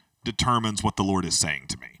feels determines what the Lord is saying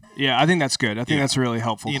to me. Yeah, I think that's good. I think that's a really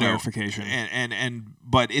helpful clarification.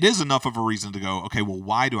 But it is enough of a reason to go, okay, well,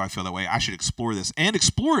 why do I feel that way? I should explore this and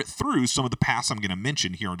explore it through some of the paths I'm going to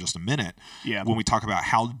mention here in just a minute. Yeah. When we talk about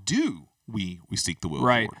how do we seek the will of the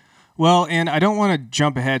Lord. Well, and I don't want to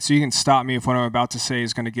jump ahead, so you can stop me if what I'm about to say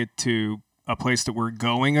is going to get to a place that we're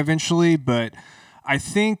going eventually. But I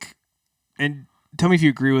think, and tell me if you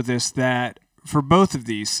agree with this, that for both of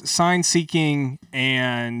these, sign seeking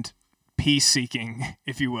and peace seeking,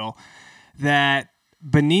 if you will, that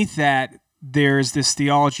beneath that there's this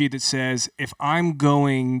theology that says if I'm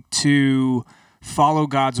going to follow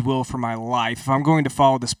God's will for my life, if I'm going to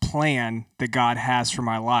follow this plan that God has for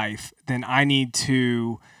my life, then I need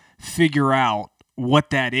to figure out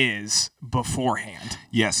what that is beforehand.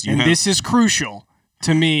 Yes, this is crucial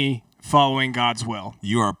to me following God's will.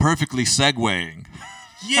 You are perfectly segueing.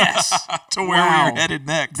 Yes. To where we're headed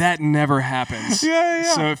next. That never happens. Yeah.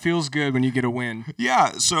 So it feels good when you get a win.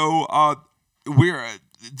 Yeah. So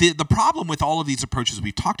the problem with all of these approaches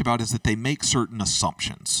we've talked about is that they make certain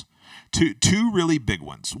assumptions. Two really big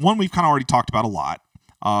ones. One we've kind of already talked about a lot.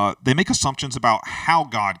 They make assumptions about how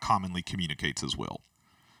God commonly communicates his will.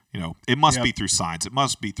 It must be through signs. It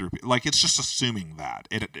must be through, like, it's just assuming that.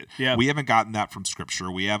 We haven't gotten that from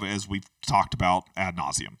Scripture. We have, as we've talked about ad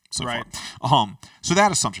nauseum so far. So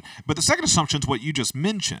that assumption. But the second assumption is what you just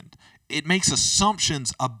mentioned. It makes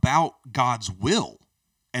assumptions about God's will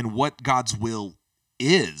and what God's will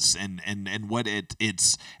is and what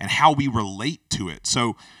it's and how we relate to it.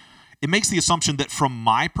 So it makes the assumption that from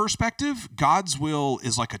my perspective, God's will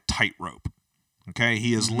is like a tightrope. Okay?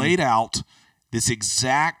 He has laid out this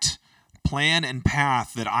exact plan and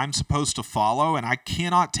path that I'm supposed to follow, and I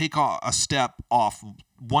cannot take a step off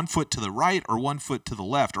 1 foot to the right or 1 foot to the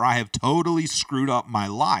left, or I have totally screwed up my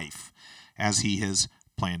life as he has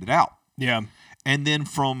planned it out. Yeah. And then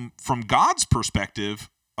from God's perspective,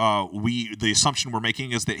 the assumption we're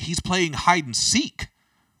making is that he's playing hide and seek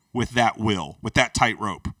with that will, with that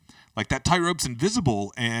tightrope. Like that tightrope's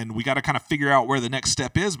invisible, and we got to kind of figure out where the next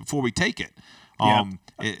step is before we take it.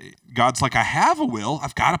 God's like, I have a will.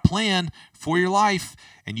 I've got a plan for your life,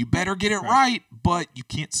 and you better get it right, but you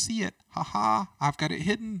can't see it. I've got it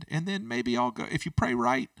hidden, and then maybe I'll go, if you pray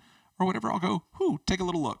right or whatever, I'll go, take a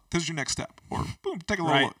little look. This is your next step. Or, boom, take a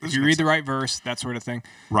little look. If you read the right verse, that sort of thing.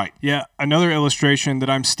 Right. Yeah. Another illustration that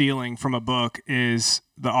I'm stealing from a book is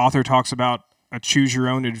the author talks about a choose your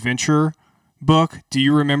own adventure book. Do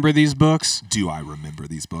you remember these books? Do I remember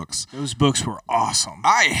these books? Those books were awesome.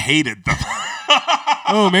 I hated them.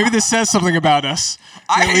 Oh, maybe this says something about us.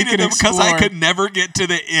 I hated them because I could never get to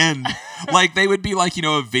the end. Like, they would be like,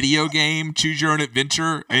 a video game, choose your own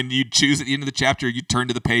adventure, and you'd choose at the end of the chapter, you'd turn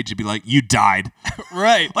to the page and be like, you died.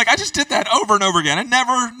 Right. Like, I just did that over and over again. I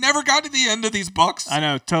never got to the end of these books. I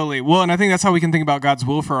know, totally. Well, and I think that's how we can think about God's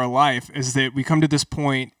will for our life, is that we come to this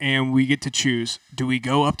point and we get to choose. Do we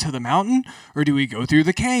go up to the mountain or do we go through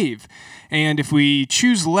the cave? And if we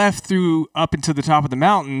choose left through up into the top of the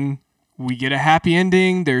mountain, we get a happy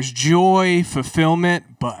ending. There's joy,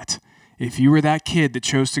 fulfillment. But if you were that kid that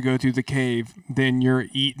chose to go through the cave, then you're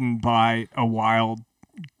eaten by a wild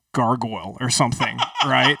gargoyle or something,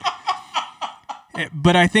 right?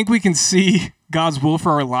 But I think we can see God's will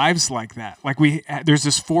for our lives like that. Like there's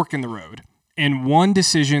this fork in the road, and one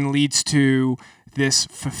decision leads to this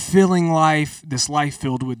fulfilling life, this life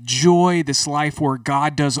filled with joy, this life where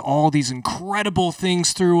God does all these incredible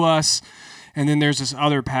things through us. And then there's this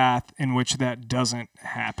other path in which that doesn't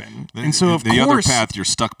happen. And so, of course, the other path, you're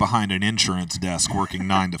stuck behind an insurance desk working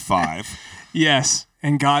 9 to 5. Yes.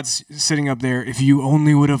 And God's sitting up there, if you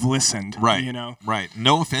only would have listened. Right. Right.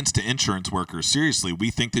 No offense to insurance workers. Seriously,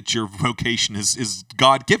 we think that your vocation is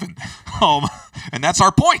God-given. And that's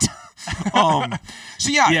our point. So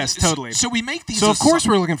yeah. Yes, totally. So we make these. So of course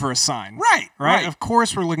we're looking for a sign. Right. Of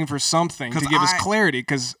course we're looking for something to give us clarity,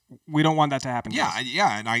 because we don't want that to happen. Yeah.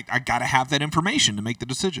 And I got to have that information to make the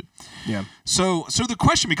decision. Yeah. So the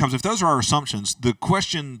question becomes, if those are our assumptions, the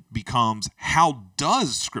question becomes, how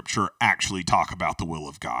does Scripture actually talk about the will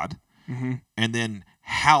of God? Mm-hmm. And then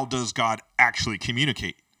how does God actually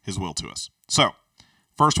communicate His will to us? So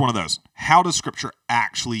first one of those, how does Scripture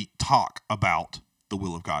actually talk about the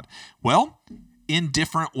will of God? Well, in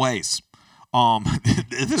different ways.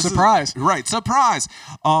 Surprise. Right, surprise.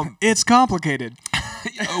 It's complicated.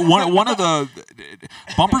 One of the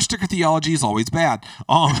bumper sticker theology is always bad.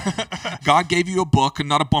 God gave you a book and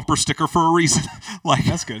not a bumper sticker for a reason.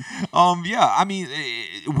 That's good. Yeah, I mean,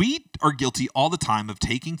 we are guilty all the time of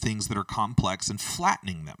taking things that are complex and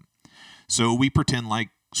flattening them. So we pretend like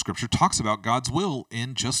Scripture talks about God's will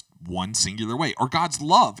in just one singular way, or God's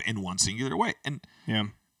love in one singular way. And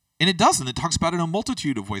it doesn't. It talks about it in a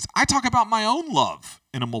multitude of ways. I talk about my own love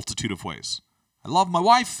in a multitude of ways. I love my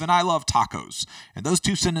wife and I love tacos. And those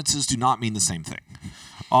two sentences do not mean the same thing.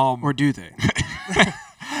 Or do they?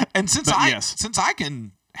 And since I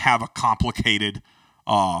can have a complicated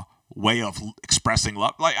way of expressing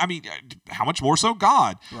love, how much more so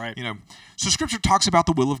God? Right. So Scripture talks about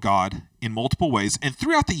the will of God in multiple ways. And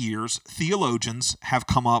throughout the years, theologians have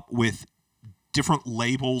come up with different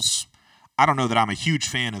labels. I don't know that I'm a huge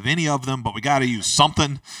fan of any of them, but we got to use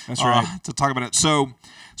something to talk about it. So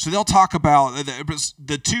they'll talk about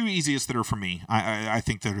the two easiest that are for me. I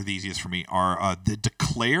think that are the easiest for me are the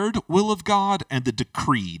declared will of God and the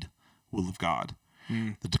decreed will of God.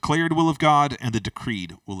 The declared will of God and the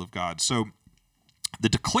decreed will of God. So the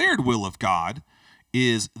declared will of God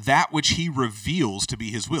is that which He reveals to be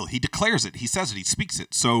His will. He declares it. He says it. He speaks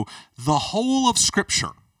it. So the whole of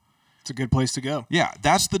Scripture. It's a good place to go. Yeah,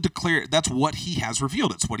 that's what He has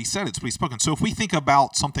revealed. It's what He said. It's what He's spoken. So if we think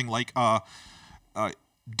about something like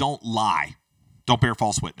don't lie, don't bear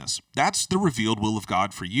false witness, that's the revealed will of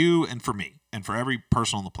God for you and for me and for every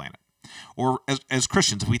person on the planet. Or as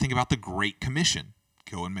Christians, if we think about the Great Commission,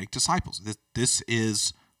 go and make disciples. This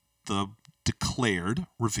is the declared,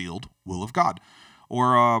 revealed will of God.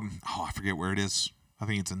 Or, I forget where it is. I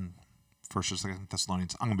think it's in 1st or 2nd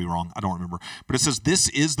Thessalonians. I'm going to be wrong. I don't remember. But it says, this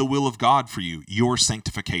is the will of God for you, your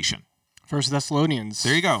sanctification. 1 Thessalonians.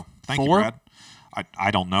 There you go. Thank 4? you, Brad.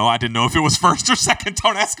 I don't know. I didn't know if it was 1st or 2nd.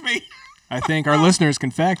 Don't ask me. I think our listeners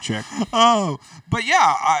can fact check. But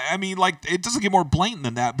yeah, I mean, it doesn't get more blatant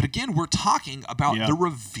than that. But again, we're talking about the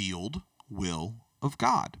revealed will of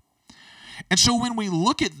God. And so when we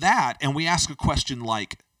look at that and we ask a question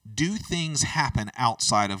like, do things happen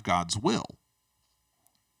outside of God's will?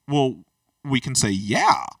 Well, we can say,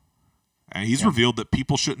 yeah. And He's revealed that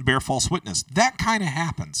people shouldn't bear false witness. That kind of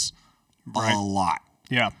happens a lot.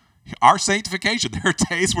 Yeah. Our sanctification, there are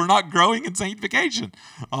days we're not growing in sanctification.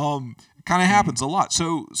 It kind of happens a lot.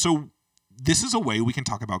 So this is a way we can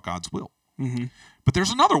talk about God's will. Mm-hmm. But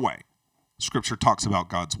there's another way Scripture talks about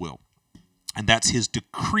God's will. And that's his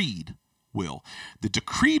decreed will. The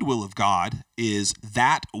decreed will of God is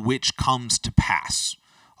that which comes to pass.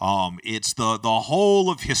 It's the whole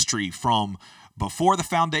of history from before the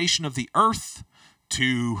foundation of the earth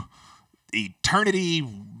to eternity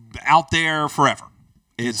out there forever.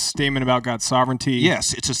 It's a statement about God's sovereignty.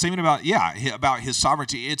 Yes, it's a statement about his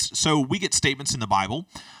sovereignty. So we get statements in the Bible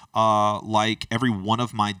like every one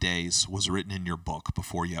of my days was written in your book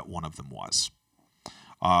before yet one of them was.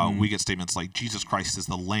 We get statements like Jesus Christ is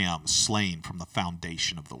the Lamb slain from the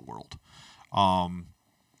foundation of the world.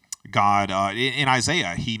 God, in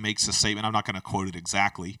Isaiah, he makes a statement. I'm not going to quote it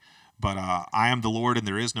exactly, but I am the Lord and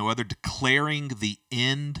there is no other, declaring the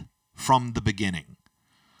end from the beginning,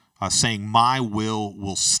 saying my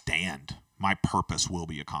will stand. My purpose will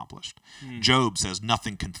be accomplished. Job says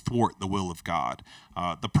nothing can thwart the will of God.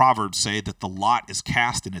 The Proverbs say that the lot is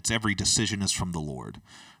cast and its every decision is from the Lord.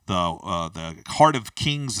 The heart of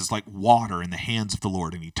kings is like water in the hands of the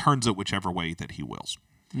Lord, and he turns it whichever way that he wills.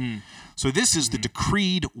 So this is the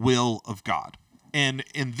decreed will of God. And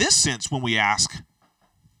in this sense, when we ask,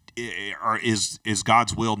 is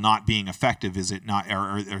God's will not being effective? Is it not?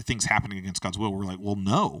 Are things happening against God's will? We're like, well,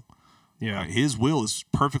 no. Yeah. His will is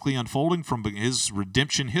perfectly unfolding from his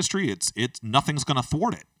redemption history. It's nothing's going to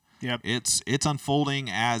thwart it. Yep. It's unfolding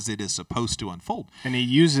as it is supposed to unfold. And he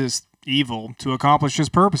uses evil to accomplish his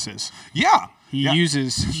purposes. Yeah. He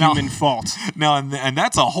uses human fault. Now, and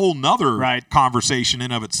that's a whole nother Right. conversation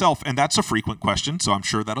in of itself, and that's a frequent question, so I'm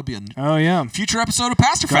sure that'll be a future episode of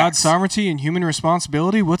Pastor God's Facts. sovereignty and human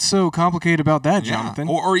responsibility. What's so complicated about that, Yeah. Jonathan?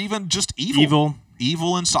 Or even just evil.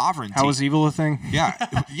 Evil and sovereignty. How is evil a thing? Yeah.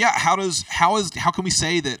 How can we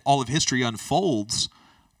say that all of history unfolds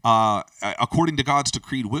according to God's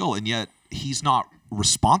decreed will, and yet he's not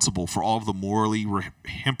responsible for all of the morally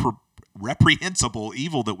reprehensible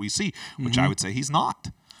evil that we see, which I would say he's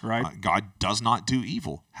not. Right. God does not do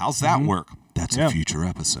evil. How's that work? That's a future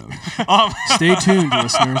episode. Stay tuned,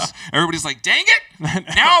 listeners. Everybody's like, dang it!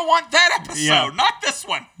 Now I want that episode, Yeah. not this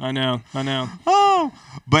one. I know. Oh,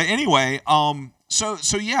 but anyway, so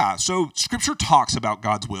Scripture talks about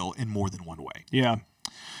God's will in more than one way. Yeah.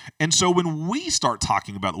 And so when we start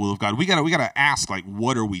talking about the will of God, we gotta ask, like,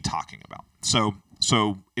 what are we talking about? So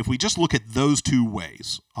if we just look at those two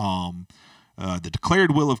ways, the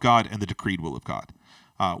declared will of God and the decreed will of God.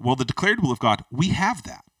 Well, the declared will of God, we have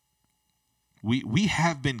that. We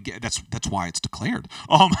have been that's why it's declared.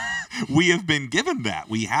 We have been given that.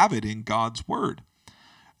 We have it in God's word.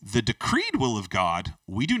 The decreed will of God,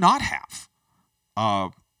 we do not have.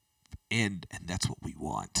 And that's what we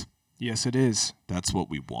want. Yes, it is. That's what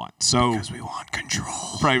we want. So Because we want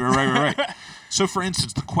control. Right. So, for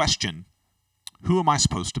instance, the question, who am I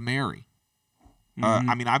supposed to marry?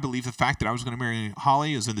 I believe the fact that I was going to marry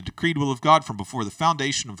Holly is in the decreed will of God from before the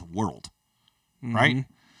foundation of the world, right?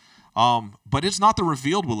 But it's not the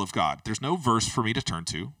revealed will of God. There's no verse for me to turn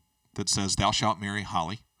to that says, thou shalt marry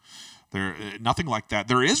Holly. Nothing like that.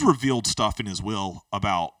 There is revealed stuff in his will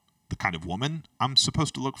about the kind of woman I'm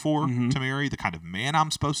supposed to look for to marry, the kind of man I'm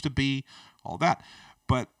supposed to be, all that.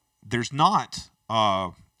 But there's not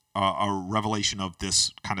a revelation of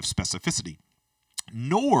this kind of specificity.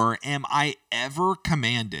 Nor am I ever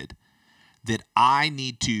commanded that I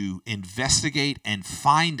need to investigate and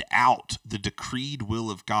find out the decreed will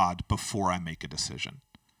of God before I make a decision.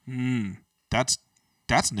 That's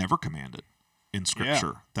never commanded in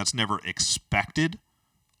Scripture. Yeah. That's never expected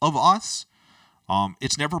of us.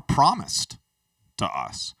 It's never promised to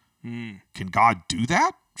us. Can God do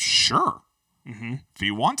that? Sure. If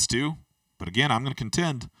he wants to. But again, I'm going to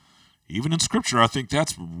contend, even in Scripture, I think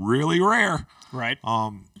that's really rare. Right.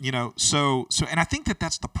 So, and I think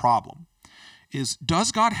that's the problem. Is,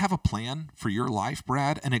 does God have a plan for your life,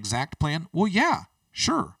 Brad? An exact plan? Well, yeah,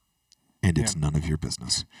 sure. And it's none of your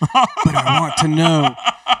business. But I want to know.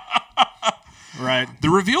 Right. The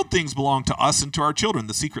revealed things belong to us and to our children.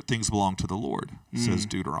 The secret things belong to the Lord, says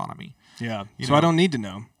Deuteronomy. Yeah. You So know, I don't need to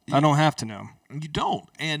know. I don't have to know. You don't.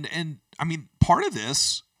 And I mean, part of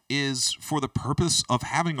this is for the purpose of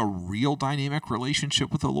having a real dynamic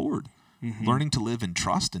relationship with the Lord. Learning to live in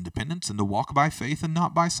trust and dependence and to walk by faith and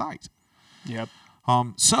not by sight. Yep.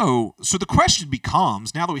 So the question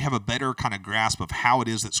becomes, now that we have a better kind of grasp of how it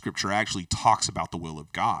is that Scripture actually talks about the will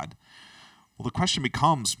of God, well, the question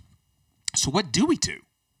becomes, so what do we do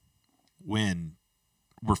when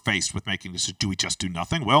we're faced with making this? Do we just do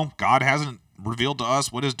nothing? Well, God hasn't revealed to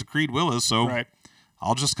us what his decreed will is, so Right.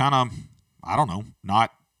 I'll just kind of, I don't know,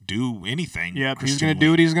 not do anything. Yep. He's going to do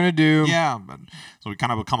what he's going to do. Yeah, but so we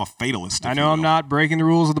kind of become a fatalist. I if know you I'm will. not breaking the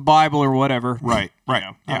rules of the Bible or whatever. Right. You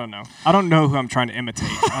know, I don't know. I don't know who I'm trying to imitate.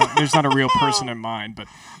 There's not a real person in mind, but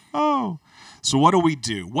Oh, So what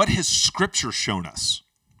do? What has Scripture shown us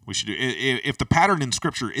we should do? If the pattern in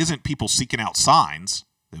Scripture isn't people seeking out signs,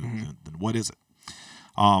 then what is it?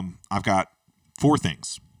 I've got 4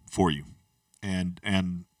 things for you, and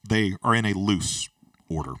they are in a loose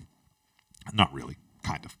order. Not really,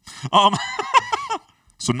 kind of.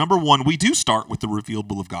 So number 1, we do start with the revealed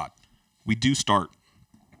will of God. We do start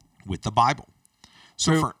with the Bible.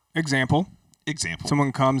 So for example,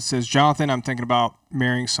 someone comes, says, Jonathan, I'm thinking about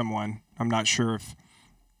marrying someone. I'm not sure if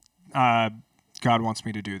God wants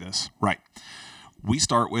me to do this. Right. We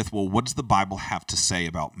start with, well, what does the Bible have to say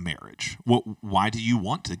about marriage? Why do you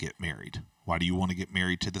want to get married? Why do you want to get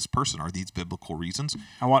married to this person? Are these biblical reasons?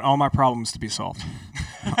 I want all my problems to be solved.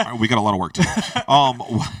 We got a lot of work to do.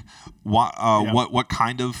 What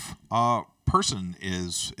kind of person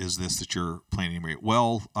is this that you're planning to marry?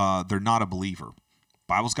 Well, they're not a believer.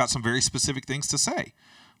 Bible's got some very specific things to say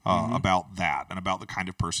about that and about the kind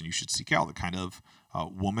of person you should seek out, the kind of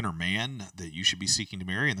woman or man that you should be seeking to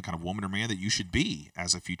marry, and the kind of woman or man that you should be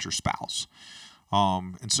as a future spouse.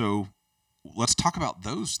 And so let's talk about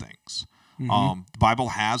those things. The Bible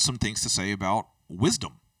has some things to say about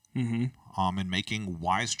wisdom and making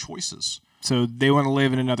wise choices. So they want to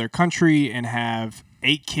live in another country and have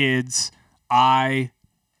 8 kids. I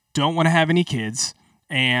don't want to have any kids,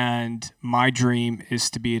 and my dream is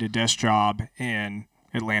to be at a desk job in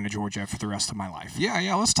Atlanta, Georgia for the rest of my life.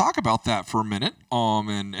 Yeah. Let's talk about that for a minute.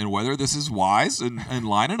 And whether this is wise and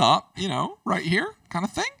lining up, right here kind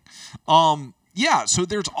of thing. So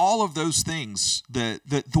there's all of those things that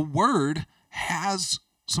the Word has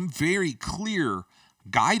some very clear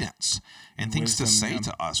guidance and things to say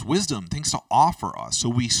to us, wisdom, things to offer us. So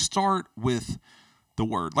we start with the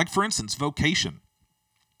Word. Like, for instance, vocation.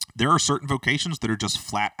 There are certain vocations that are just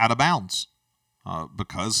flat out of bounds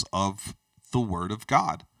because of the Word of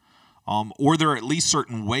God. Or there are at least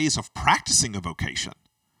certain ways of practicing a vocation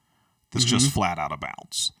that's just flat out of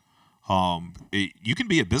bounds. You can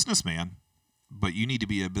be a businessman, but you need to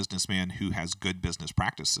be a businessman who has good business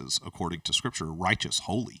practices according to Scripture, righteous,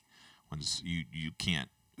 holy. When you can't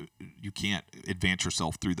advance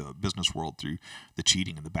yourself through the business world through the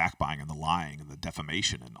cheating and the backbiting and the lying and the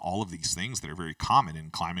defamation and all of these things that are very common in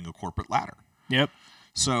climbing a corporate ladder. Yep.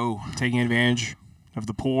 So taking advantage of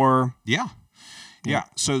the poor. Yeah.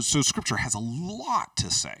 So Scripture has a lot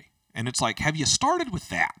to say, and it's like, have you started with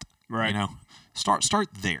that? Right. Start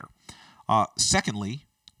there. Secondly,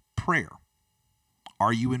 prayer.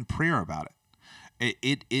 Are you in prayer about it?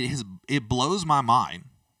 It blows my mind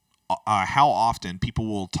how often people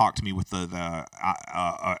will talk to me with I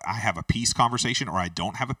have a peace conversation or I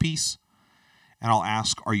don't have a peace, and I'll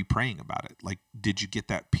ask, are you praying about it? Like, did you get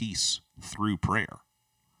that peace through prayer?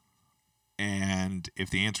 And if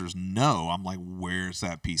the answer is no, I'm like, where's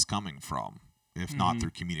that peace coming from? If not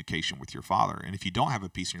through communication with your Father. And if you don't have a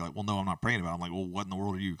peace and you're like, well, no, I'm not praying about it. I'm like, well, what in the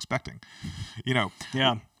world are you expecting?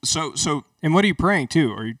 Yeah. So. And what are you praying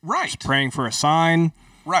to? Are you just praying for a sign?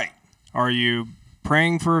 Right. Are you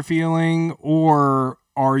praying for a feeling, or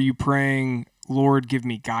are you praying, Lord, give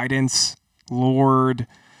me guidance? Lord,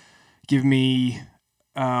 give me,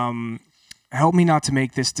 help me not to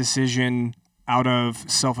make this decision out of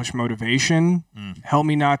selfish motivation. Help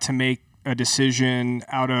me not to make a decision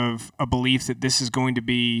out of a belief that this is going to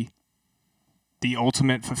be the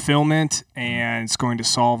ultimate fulfillment and it's going to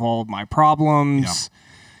solve all of my problems.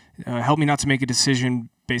 Yeah. Help me not to make a decision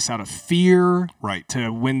based out of fear, right, to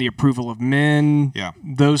win the approval of men. Yeah,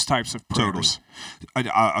 those types of prayers.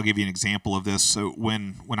 Totally. I'll give you an example of this. So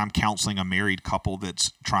when I'm counseling a married couple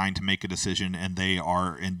that's trying to make a decision and they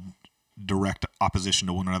are in direct opposition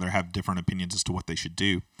to one another, have different opinions as to what they should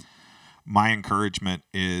do, my encouragement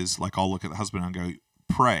is, like, I'll look at the husband and go,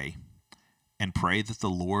 pray that the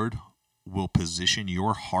Lord will position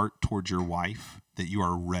your heart towards your wife, that you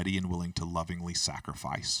are ready and willing to lovingly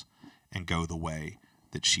sacrifice and go the way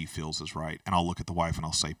that she feels is right. And I'll look at the wife and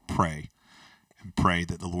I'll say, pray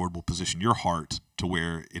that the Lord will position your heart to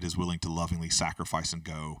where it is willing to lovingly sacrifice and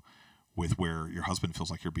go with where your husband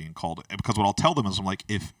feels like you're being called. Because what I'll tell them is, I'm like,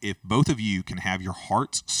 if both of you can have your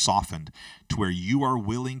hearts softened to where you are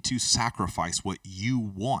willing to sacrifice what you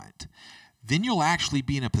want, then you'll actually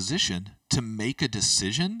be in a position to make a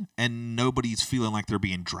decision and nobody's feeling like they're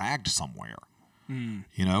being dragged somewhere.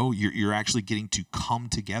 You're actually getting to come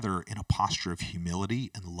together in a posture of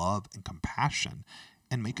humility and love and compassion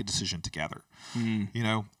and make a decision together.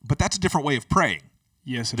 But that's a different way of praying.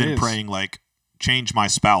 Yes, it is. Than praying like, change my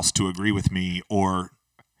spouse to agree with me or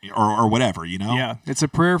whatever, Yeah, it's a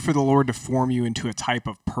prayer for the Lord to form you into a type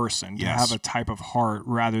of person, to have a type of heart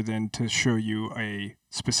rather than to show you a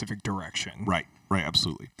specific direction. Right. Right,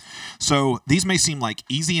 absolutely. So these may seem like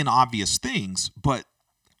easy and obvious things, but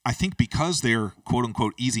I think because they're quote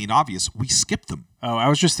unquote easy and obvious, we skip them. Oh, I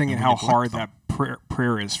was just thinking we how neglect hard them. that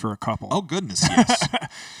prayer is for a couple. Oh, goodness, yes.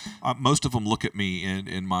 Most of them look at me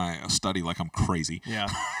in my study like I'm crazy. Yeah.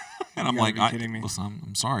 And You I'm gotta like, be kidding me. listen,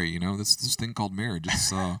 I'm sorry, this thing called marriage,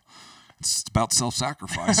 it's about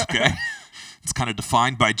self-sacrifice, okay? It's kind of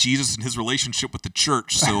defined by Jesus and his relationship with the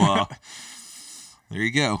church, so there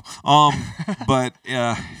you go. But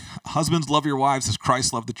husbands, love your wives as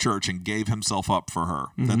Christ loved the church and gave himself up for her.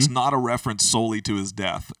 Mm-hmm. That's not a reference solely to his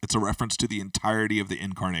death. It's a reference to the entirety of the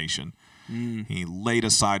incarnation. He laid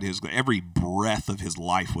aside every breath of his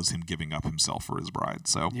life was him giving up himself for his bride.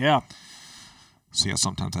 So yeah,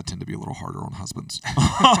 sometimes I tend to be a little harder on husbands.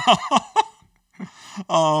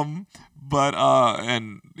 But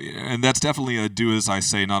and that's definitely a do as I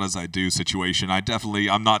say, not as I do situation.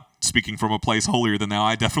 I'm not speaking from a place holier than thou.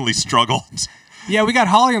 I definitely struggled. Yeah, we got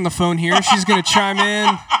Holly on the phone here. She's going to chime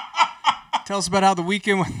in. Tell us about how the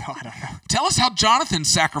weekend went. No, I don't know. Tell us how Jonathan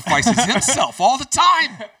sacrifices himself all the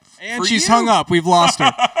time. And she's hung up. We've lost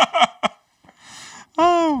her.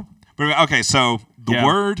 Oh. Okay, so the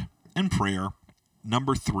word and prayer.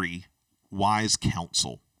 Number 3, wise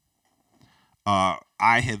counsel. I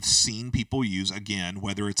have seen people use, again,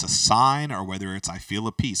 whether it's a sign or whether it's I feel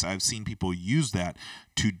a peace, I've seen people use that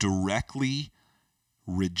to directly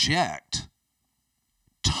reject,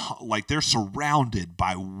 like they're surrounded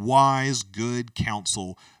by wise, good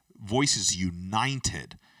counsel, voices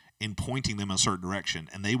united in pointing them in a certain direction,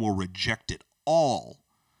 and they will reject it all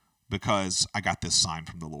because I got this sign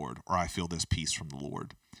from the Lord or I feel this peace from the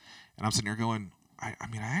Lord. And I'm sitting here going, I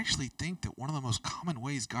actually think that one of the most common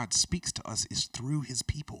ways God speaks to us is through his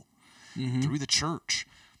people, through the church.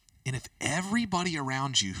 And if everybody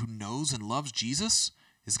around you who knows and loves Jesus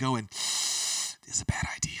is going, this is a bad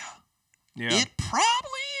idea. It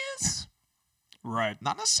probably is. Right.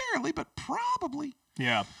 Not necessarily, but probably.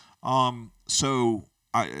 Yeah. So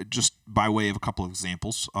just by way of a couple of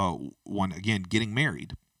examples, one, again, getting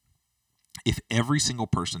married. If every single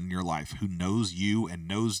person in your life who knows you and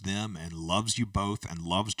knows them and loves you both and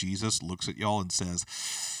loves Jesus looks at y'all and says,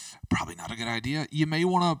 probably not a good idea, you may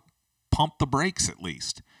want to pump the brakes at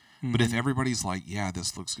least. Mm-hmm. But if everybody's like, yeah,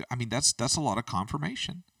 this looks good, that's a lot of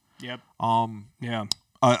confirmation. Yep. Yeah.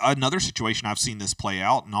 Another situation I've seen this play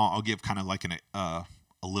out, and I'll give kind of like a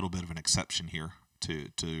little bit of an exception here to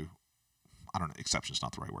I don't know, exception's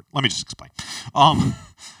not the right word. Let me just explain.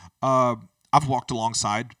 I've walked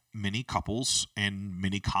alongside many couples and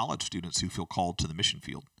many college students who feel called to the mission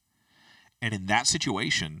field. And in that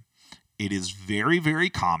situation, it is very, very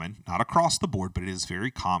common, not across the board, but it is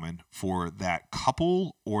very common for that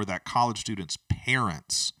couple or that college student's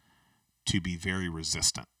parents to be very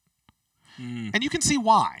resistant. And you can see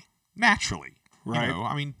why, naturally. Right. You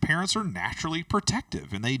know, parents are naturally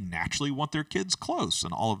protective and they naturally want their kids close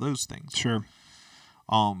and all of those things. Sure.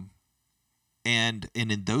 And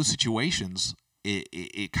in those situations,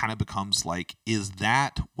 it kind of becomes like, is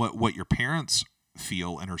that what your parents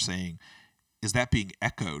feel and are saying, is that being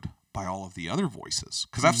echoed by all of the other voices?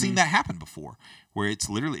 Because I've seen that happen before, where it's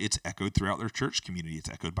echoed throughout their church community. It's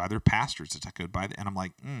echoed by their pastors. It's echoed by and I'm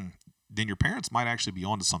like, then your parents might actually be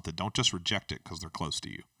onto something. Don't just reject it because they're close to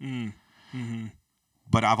you. Mm-hmm.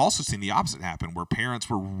 But I've also seen the opposite happen, where parents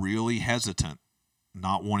were really hesitant,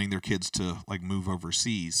 not wanting their kids to like move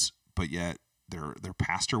overseas, but yet their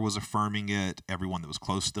pastor was affirming it. Everyone that was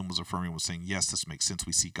close to them was affirming, was saying, yes, this makes sense.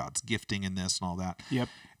 We see God's gifting in this and all that. Yep.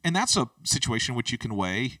 And that's a situation which you can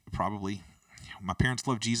weigh. Probably, my parents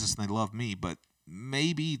love Jesus and they love me, but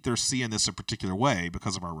maybe they're seeing this a particular way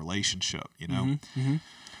because of our relationship, you know? Mm-hmm.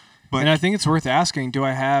 But, and I think it's worth asking, do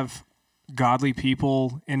I have godly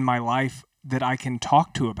people in my life that I can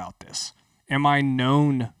talk to about this? Am I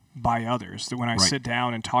known by others that when I sit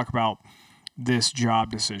down and talk about this job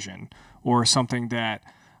decision or something that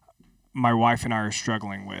my wife and I are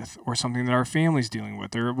struggling with or something that our family's dealing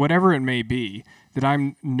with or whatever it may be, that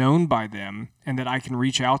I'm known by them and that I can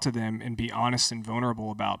reach out to them and be honest and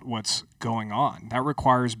vulnerable about what's going on? That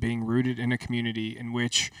requires being rooted in a community in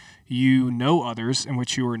which you know others, in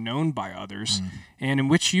which you are known by others, and in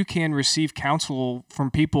which you can receive counsel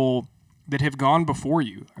from people that have gone before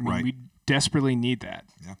you. We desperately need that.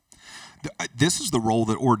 Yeah. This is the role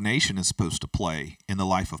that ordination is supposed to play in the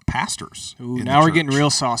life of pastors. Ooh, now we're getting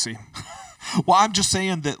real saucy. Well, I'm just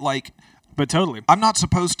saying that, but totally. I'm not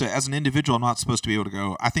supposed to, as an individual, I'm not supposed to be able to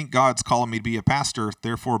go, I think God's calling me to be a pastor,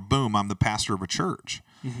 therefore, boom, I'm the pastor of a church.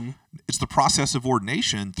 Mm-hmm. It's the process of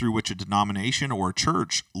ordination through which a denomination or a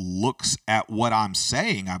church looks at what I'm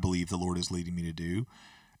saying I believe the Lord is leading me to do,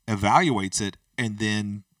 evaluates it, and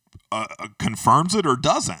then confirms it or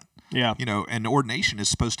doesn't. Yeah. You know, and ordination is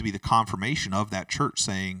supposed to be the confirmation of that church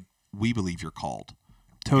saying, we believe you're called.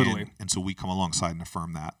 Totally. And so we come alongside and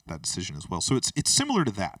affirm that decision as well. So it's similar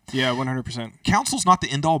to that. Yeah, 100%. Council's not the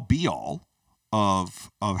end all be all of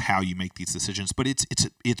how you make these decisions, but it's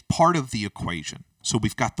part of the equation. So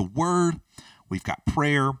we've got the word, we've got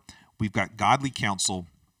prayer, we've got godly counsel,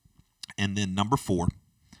 and then number 4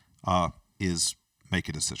 is make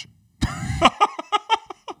a decision.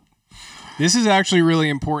 This is actually really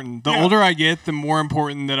important. The Yeah. older I get, the more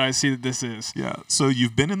important that I see that this is. Yeah. So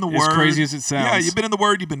you've been in the As word. crazy as it sounds. Yeah, you've been in the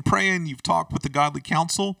word, you've been praying, you've talked with the godly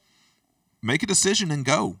counsel. Make a decision and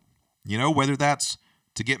go. You know, whether that's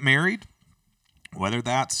to get married, whether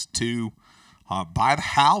that's to buy the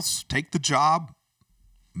house, take the job,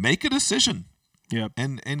 make a decision. Yep.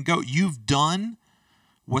 And go. You've done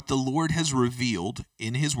what the Lord has revealed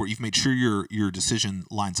in his word. You've made sure your decision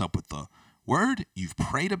lines up with the word. You've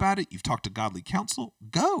prayed about it. You've talked to godly counsel.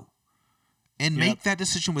 Go and make that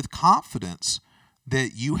decision with confidence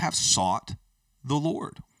that you have sought the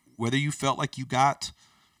Lord. Whether you felt like you got,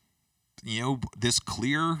 this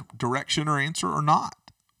clear direction or answer or not,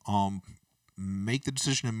 make the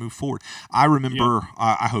decision and move forward. I remember,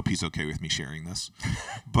 I hope he's okay with me sharing this,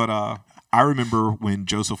 but I remember when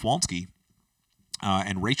Joseph Walensky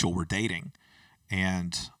and Rachel were dating,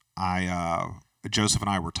 and Joseph and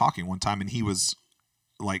I were talking one time, and he was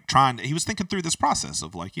like he was thinking through this process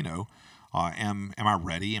of like, am I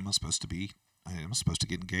ready? Am I supposed to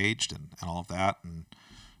get engaged and all of that? And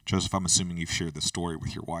Joseph, I'm assuming you've shared this story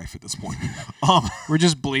with your wife at this point. We're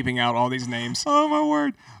just bleeping out all these names. Oh my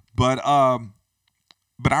word. But I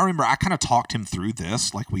remember I kind of talked him through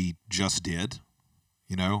this like we just did,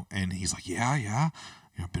 and he's like, yeah.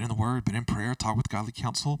 Been in the word, been in prayer, talked with godly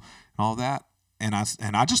counsel and all that. And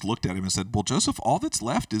I just looked at him and said, well, Joseph, all that's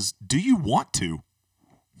left is, do you want to?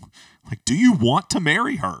 Like, do you want to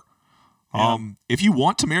marry her? Yeah. If you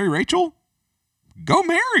want to marry Rachel, go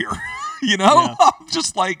marry her. Yeah. I'm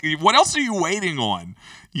just like, what else are you waiting on?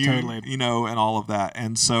 Totally. And all of that.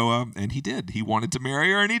 And so, and he did. He wanted to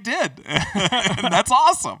marry her, and he did. And that's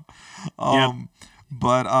awesome.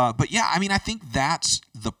 But yeah, I mean, I think that's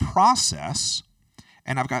the process.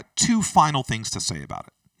 And I've got 2 final things to say about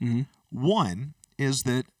it. Mm-hmm. One is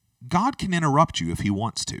that God can interrupt you if he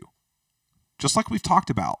wants to. Just like we've talked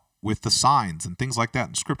about with the signs and things like that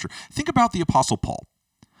in Scripture. Think about the Apostle Paul.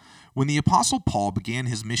 When the Apostle Paul began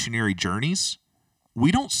his missionary journeys,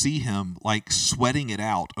 we don't see him like sweating it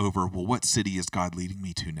out over, well, what city is God leading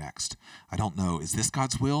me to next? I don't know. Is this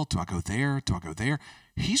God's will? Do I go there? Do I go there?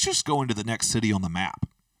 He's just going to the next city on the map.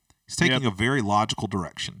 He's taking a very logical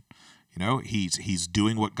direction. He's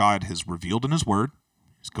doing what God has revealed in his word.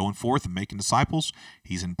 He's going forth and making disciples.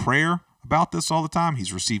 He's in prayer about this all the time.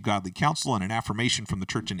 He's received godly counsel and an affirmation from the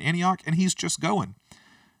church in Antioch, and he's just going.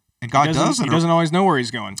 And God he doesn't always know where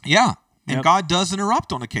he's going. Yeah. And God does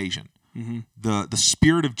interrupt on occasion. Mm-hmm. The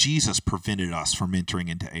Spirit of Jesus prevented us from entering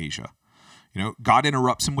into Asia. God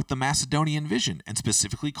interrupts him with the Macedonian vision and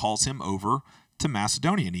specifically calls him over to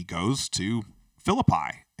Macedonia. And he goes to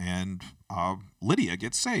Philippi, and Lydia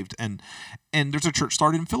gets saved. And there's a church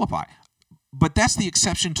started in Philippi. But that's the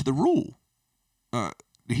exception to the rule.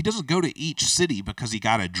 He doesn't go to each city because he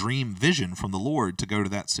got a dream vision from the Lord to go to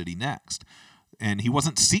that city next. And he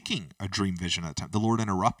wasn't seeking a dream vision at the time. The Lord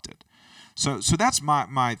interrupted. So that's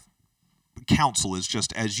my counsel is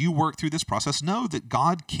just as you work through this process, know that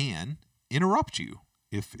God can interrupt you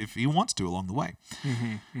if he wants to along the way.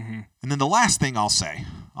 Mm-hmm, mm-hmm. And then the last thing I'll say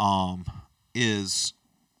is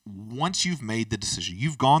once you've made the decision,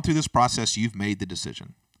 you've gone through this process, you've made the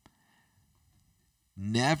decision.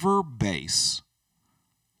 Never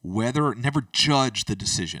judge the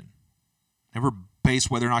decision. Never base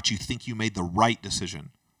whether or not you think you made the right decision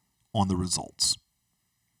on the results.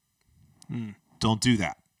 Don't do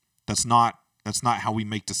that. That's not how we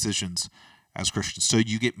make decisions as Christians. So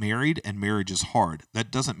you get married and marriage is hard.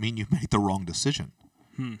 That doesn't mean you made the wrong decision.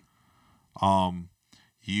 The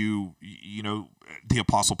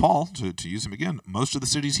Apostle Paul, to use him again, most of the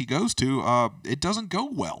cities he goes to, it doesn't go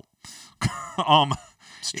well.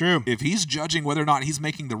 It's true. If he's judging whether or not he's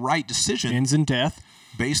making the right decision, ends in death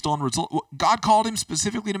based on result. God called him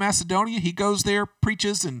specifically to Macedonia. He goes there,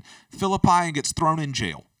 preaches in Philippi, and gets thrown in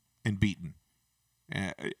jail and beaten.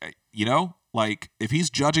 Like if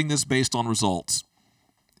he's judging this based on results,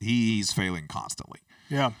 he's failing constantly.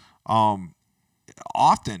 Yeah.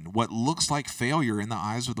 Often what looks like failure in the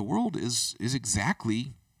eyes of the world is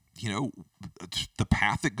exactly, the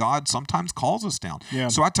path that God sometimes calls us down. Yeah.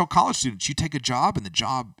 So I tell college students, you take a job and the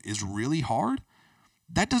job is really hard,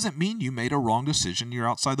 that doesn't mean you made a wrong decision. You're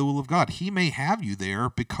outside the will of God. He may have you there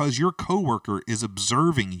because your coworker is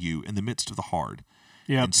observing you in the midst of the hard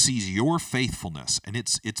and sees your faithfulness, and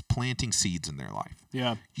it's planting seeds in their life.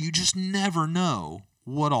 Yeah. You just never know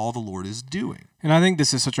what all the Lord is doing. And I think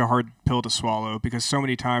this is such a hard pill to swallow because so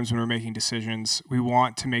many times when we're making decisions, we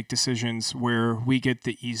want to make decisions where we get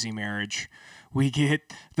the easy marriage. We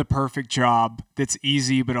get the perfect job that's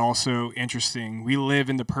easy but also interesting. We live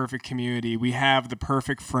in the perfect community. We have the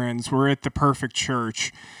perfect friends. We're at the perfect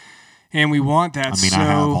church. And we want that I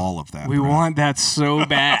have all of that. We want that so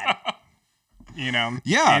bad.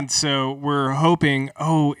 Yeah. And so we're hoping,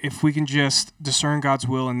 if we can just discern God's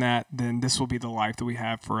will in that, then this will be the life that we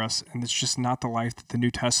have for us. And it's just not the life that the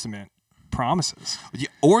New Testament promises. Yeah,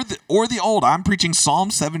 or the old. I'm preaching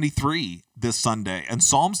Psalm 73 this Sunday, and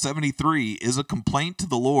Psalm 73 is a complaint to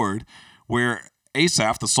the Lord where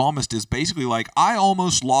Asaph, the psalmist, is basically like, I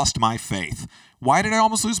almost lost my faith. Why did I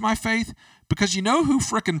almost lose my faith? Because you know who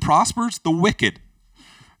frickin' prospers? The wicked.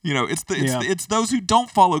 It's those who don't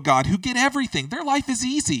follow God, who get everything. Their life is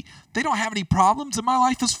easy. They don't have any problems, and my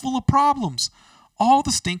life is full of problems all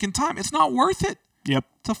the stinking time. It's not worth it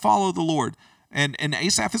to follow the Lord. And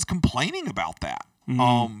Asaph is complaining about that.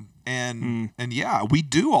 And we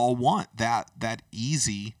do all want that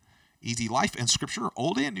easy life. And Scripture,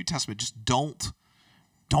 Old and New Testament, just don't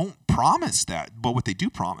promise that. But what they do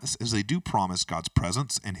promise is they do promise God's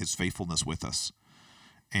presence and His faithfulness with us.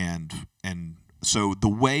 And so the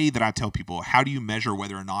way that I tell people, how do you measure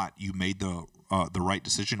whether or not you made the right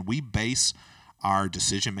decision? We base our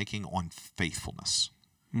decision making on faithfulness.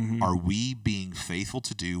 Mm-hmm. Are we being faithful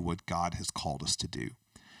to do what God has called us to do?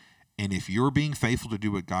 And if you're being faithful to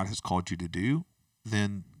do what God has called you to do,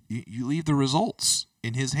 then you leave the results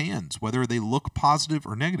in His hands, whether they look positive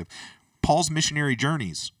or negative. Paul's missionary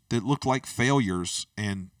journeys that looked like failures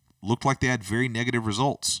and looked like they had very negative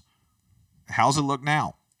results. How's it look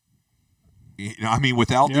now?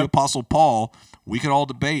 Without the Apostle Paul, we could all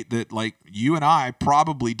debate that, like, you and I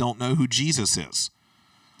probably don't know who Jesus is.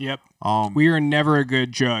 Yep. We are never a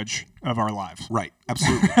good judge of our lives. Right.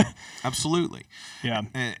 Absolutely. Absolutely. Yeah.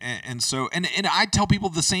 And so I tell people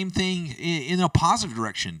the same thing in a positive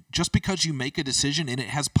direction. Just because you make a decision and it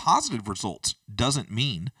has positive results doesn't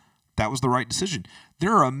mean that was the right decision.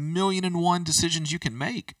 There are 1,000,001 decisions you can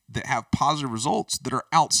make that have positive results that are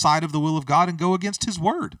outside of the will of God and go against His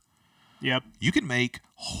word. Yep. You can make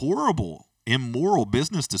horrible, immoral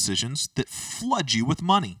business decisions that flood you with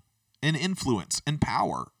money and influence and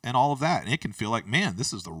power and all of that. And it can feel like, man,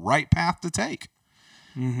 this is the right path to take.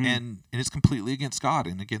 Mm-hmm. And it's completely against God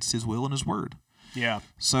and against His will and His word. Yeah.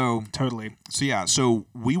 So totally. So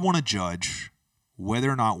we want to judge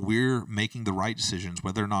whether or not we're making the right decisions,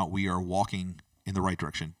 whether or not we are walking in the right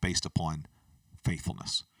direction based upon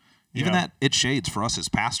faithfulness. Even that it shades for us as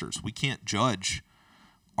pastors. We can't judge,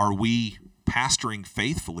 are we pastoring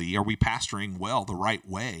faithfully? Are we pastoring well the right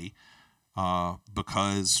way?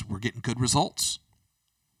 Because we're getting good results.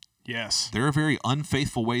 Yes. There are very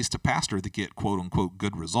unfaithful ways to pastor that get quote-unquote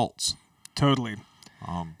good results. Totally.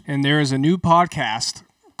 And there is a new podcast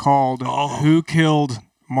called Who Killed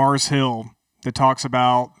Mars Hill that talks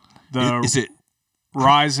about the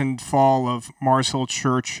rise and fall of Mars Hill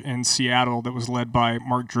Church in Seattle that was led by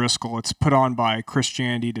Mark Driscoll. It's put on by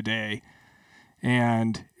Christianity Today,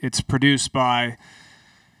 and it's produced by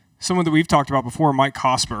someone that we've talked about before, Mike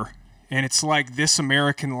Cosper. And it's like This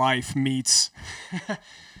American Life meets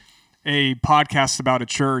a podcast about a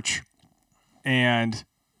church, and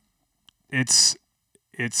it's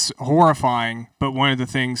horrifying. But one of the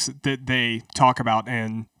things that they talk about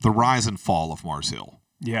in the rise and fall of Mars Hill.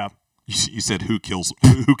 Yeah. You said who killed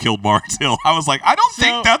Mars Hill? I was like, I don't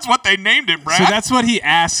think that's what they named it, Brad. So that's what he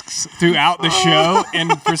asks throughout the show,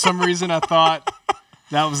 and for some reason I thought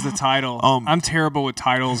that was the title. I'm terrible with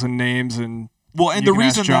titles and names and. Well, and the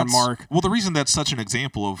reason that's such an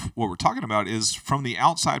example of what we're talking about is from the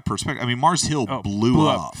outside perspective. I mean, Mars Hill blew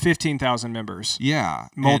up. 15,000 members. Yeah.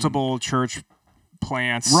 Multiple church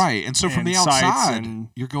plants. Right. And so from the outside,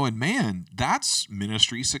 you're going, man, that's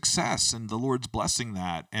ministry success, and the Lord's blessing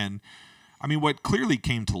that. And I mean, what clearly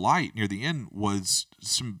came to light near the end was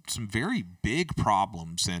some very big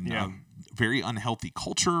problems and very unhealthy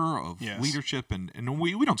culture of leadership. And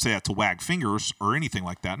we don't say that to wag fingers or anything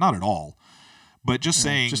like that. Not at all. But just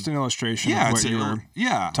saying... Just an illustration of what you were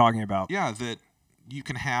talking about. Yeah, that you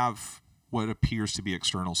can have what appears to be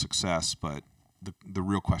external success, but the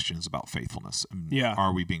real question is about faithfulness.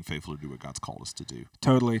 Are we being faithful to do what God's called us to do?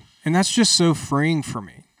 Totally. And that's just so freeing for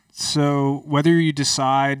me. So whether you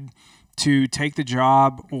decide to take the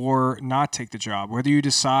job or not take the job, whether you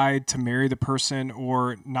decide to marry the person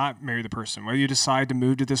or not marry the person, whether you decide to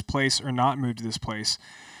move to this place or not move to this place,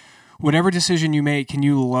 whatever decision you make, can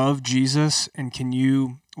you love Jesus and can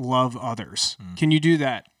you love others? Can you do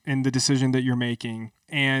that in the decision that you're making?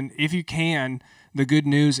 And if you can, the good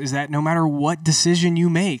news is that no matter what decision you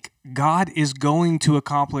make, God is going to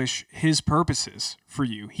accomplish his purposes for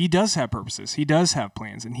you. He does have purposes. He does have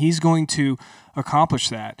plans, and he's going to accomplish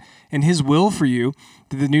that. And his will for you,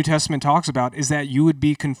 that the New Testament talks about, is that you would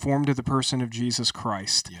be conformed to the person of Jesus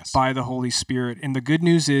Christ by the Holy Spirit. And the good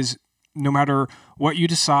news is, no matter what you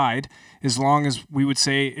decide, as long as we would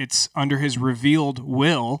say it's under his revealed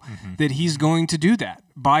will, that he's going to do that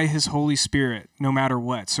by his Holy Spirit, no matter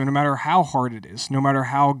what. So no matter how hard it is, no matter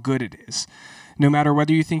how good it is, no matter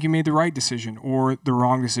whether you think you made the right decision or the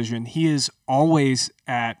wrong decision, he is always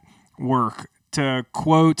at work. To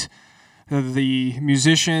quote the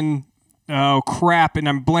musician, and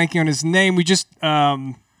I'm blanking on his name, we just,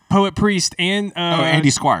 poet priest, and Andy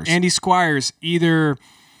Squires. Andy Squires, either...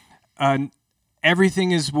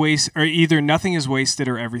 everything is waste, or either nothing is wasted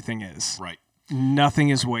or everything is. Right. Nothing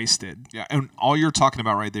is wasted. Yeah, and all you're talking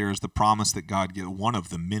about right there is the promise that God gives, one of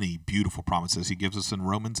the many beautiful promises he gives us in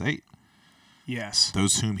Romans 8. Yes.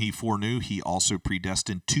 Those whom he foreknew, he also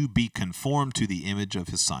predestined to be conformed to the image of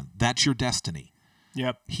his Son. That's your destiny.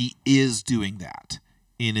 Yep. He is doing that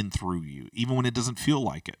in and through you, even when it doesn't feel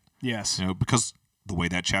like it. Yes. You know, because the way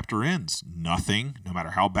that chapter ends, nothing, no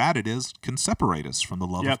matter how bad it is, can separate us from the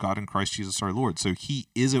love of God in Christ Jesus our Lord. So he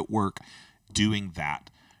is at work doing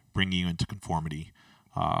that, bringing you into conformity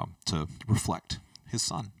to reflect his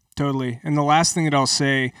Son. Totally. And the last thing that I'll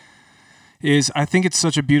say is I think it's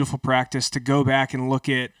such a beautiful practice to go back and look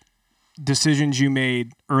at decisions you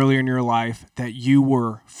made earlier in your life that you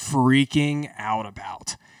were freaking out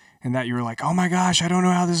about, and that you were like, oh my gosh, I don't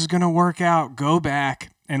know how this is going to work out. Go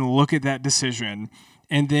back and look at that decision,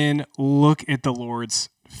 and then look at the Lord's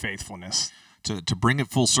faithfulness. To bring it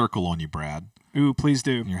full circle on you, Brad. Ooh, please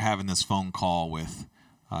do. You're having this phone call with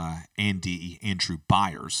Andrew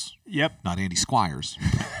Byers. Yep. Not Andy Squires,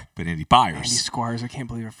 but Andy Byers. Andy Squires. I can't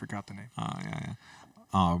believe I forgot the name.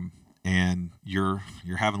 Yeah. And you're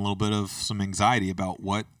having a little bit of some anxiety about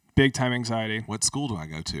big time anxiety. What school do I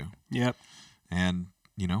go to? Yep. And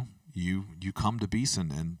you come to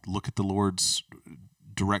Beeson and look at the Lord's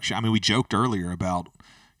direction. I mean, we joked earlier about,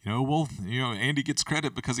 Andy gets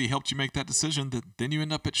credit because he helped you make that decision, that then you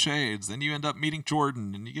end up at Shades, then you end up meeting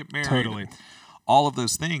Jordan and you get married. Totally. All of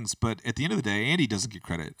those things. But at the end of the day, Andy doesn't get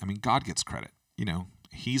credit. I mean, God gets credit.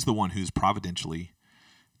 He's the one who's providentially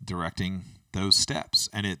directing those steps.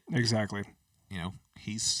 And exactly.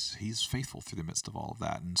 He's faithful through the midst of all of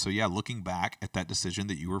that. And so, yeah, looking back at that decision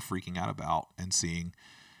that you were freaking out about and seeing,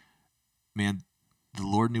 man, the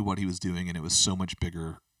Lord knew what he was doing, and it was so much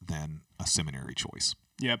bigger than a seminary choice.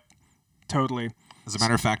 Yep, totally. As a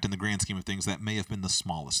matter of fact, in the grand scheme of things, that may have been the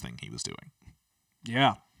smallest thing he was doing.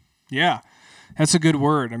 Yeah. That's a good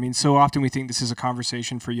word. I mean, so often we think this is a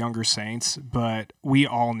conversation for younger saints, but we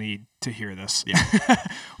all need to hear this. Yeah.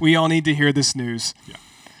 We all need to hear this news. Yeah.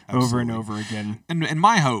 Over and over again. And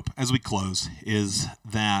my hope as we close is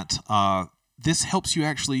that this helps you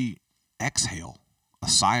actually exhale a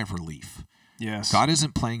sigh of relief. Yes. God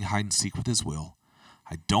isn't playing hide and seek with his will.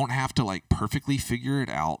 I don't have to perfectly figure it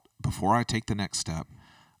out before I take the next step.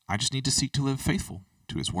 I just need to seek to live faithful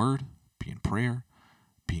to his word, be in prayer,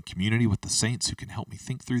 be in community with the saints who can help me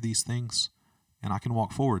think through these things, and I can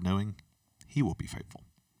walk forward knowing he will be faithful.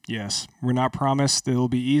 Yes. We're not promised that it'll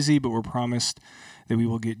be easy, but we're promised that we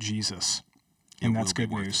will get Jesus. And that's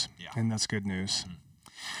good news. Yeah. And that's good news.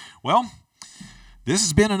 Well, this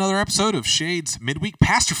has been another episode of Shades Midweek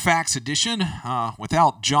Pastor Facts Edition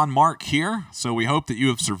without John Mark here. So we hope that you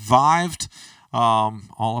have survived all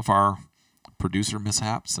of our producer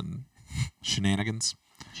mishaps and shenanigans.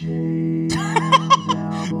 He's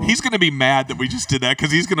going to be mad that we just did that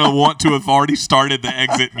because he's going to want to have already started the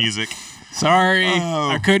exit music. Sorry,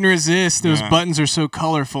 I couldn't resist. Those buttons are so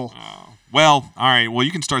colorful. Well, all right. Well,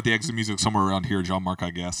 you can start the exit music somewhere around here, John Mark,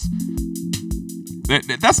 I guess.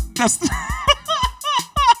 That's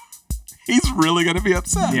He's really going to be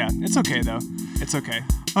upset. Yeah, it's okay, though. It's okay.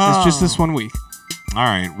 It's just this 1 week. All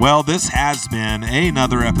right. Well, this has been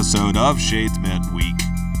another episode of Shades Midweek.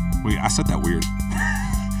 Wait, I said that weird.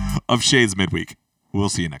 Of Shades Midweek. We'll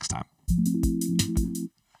see you next time.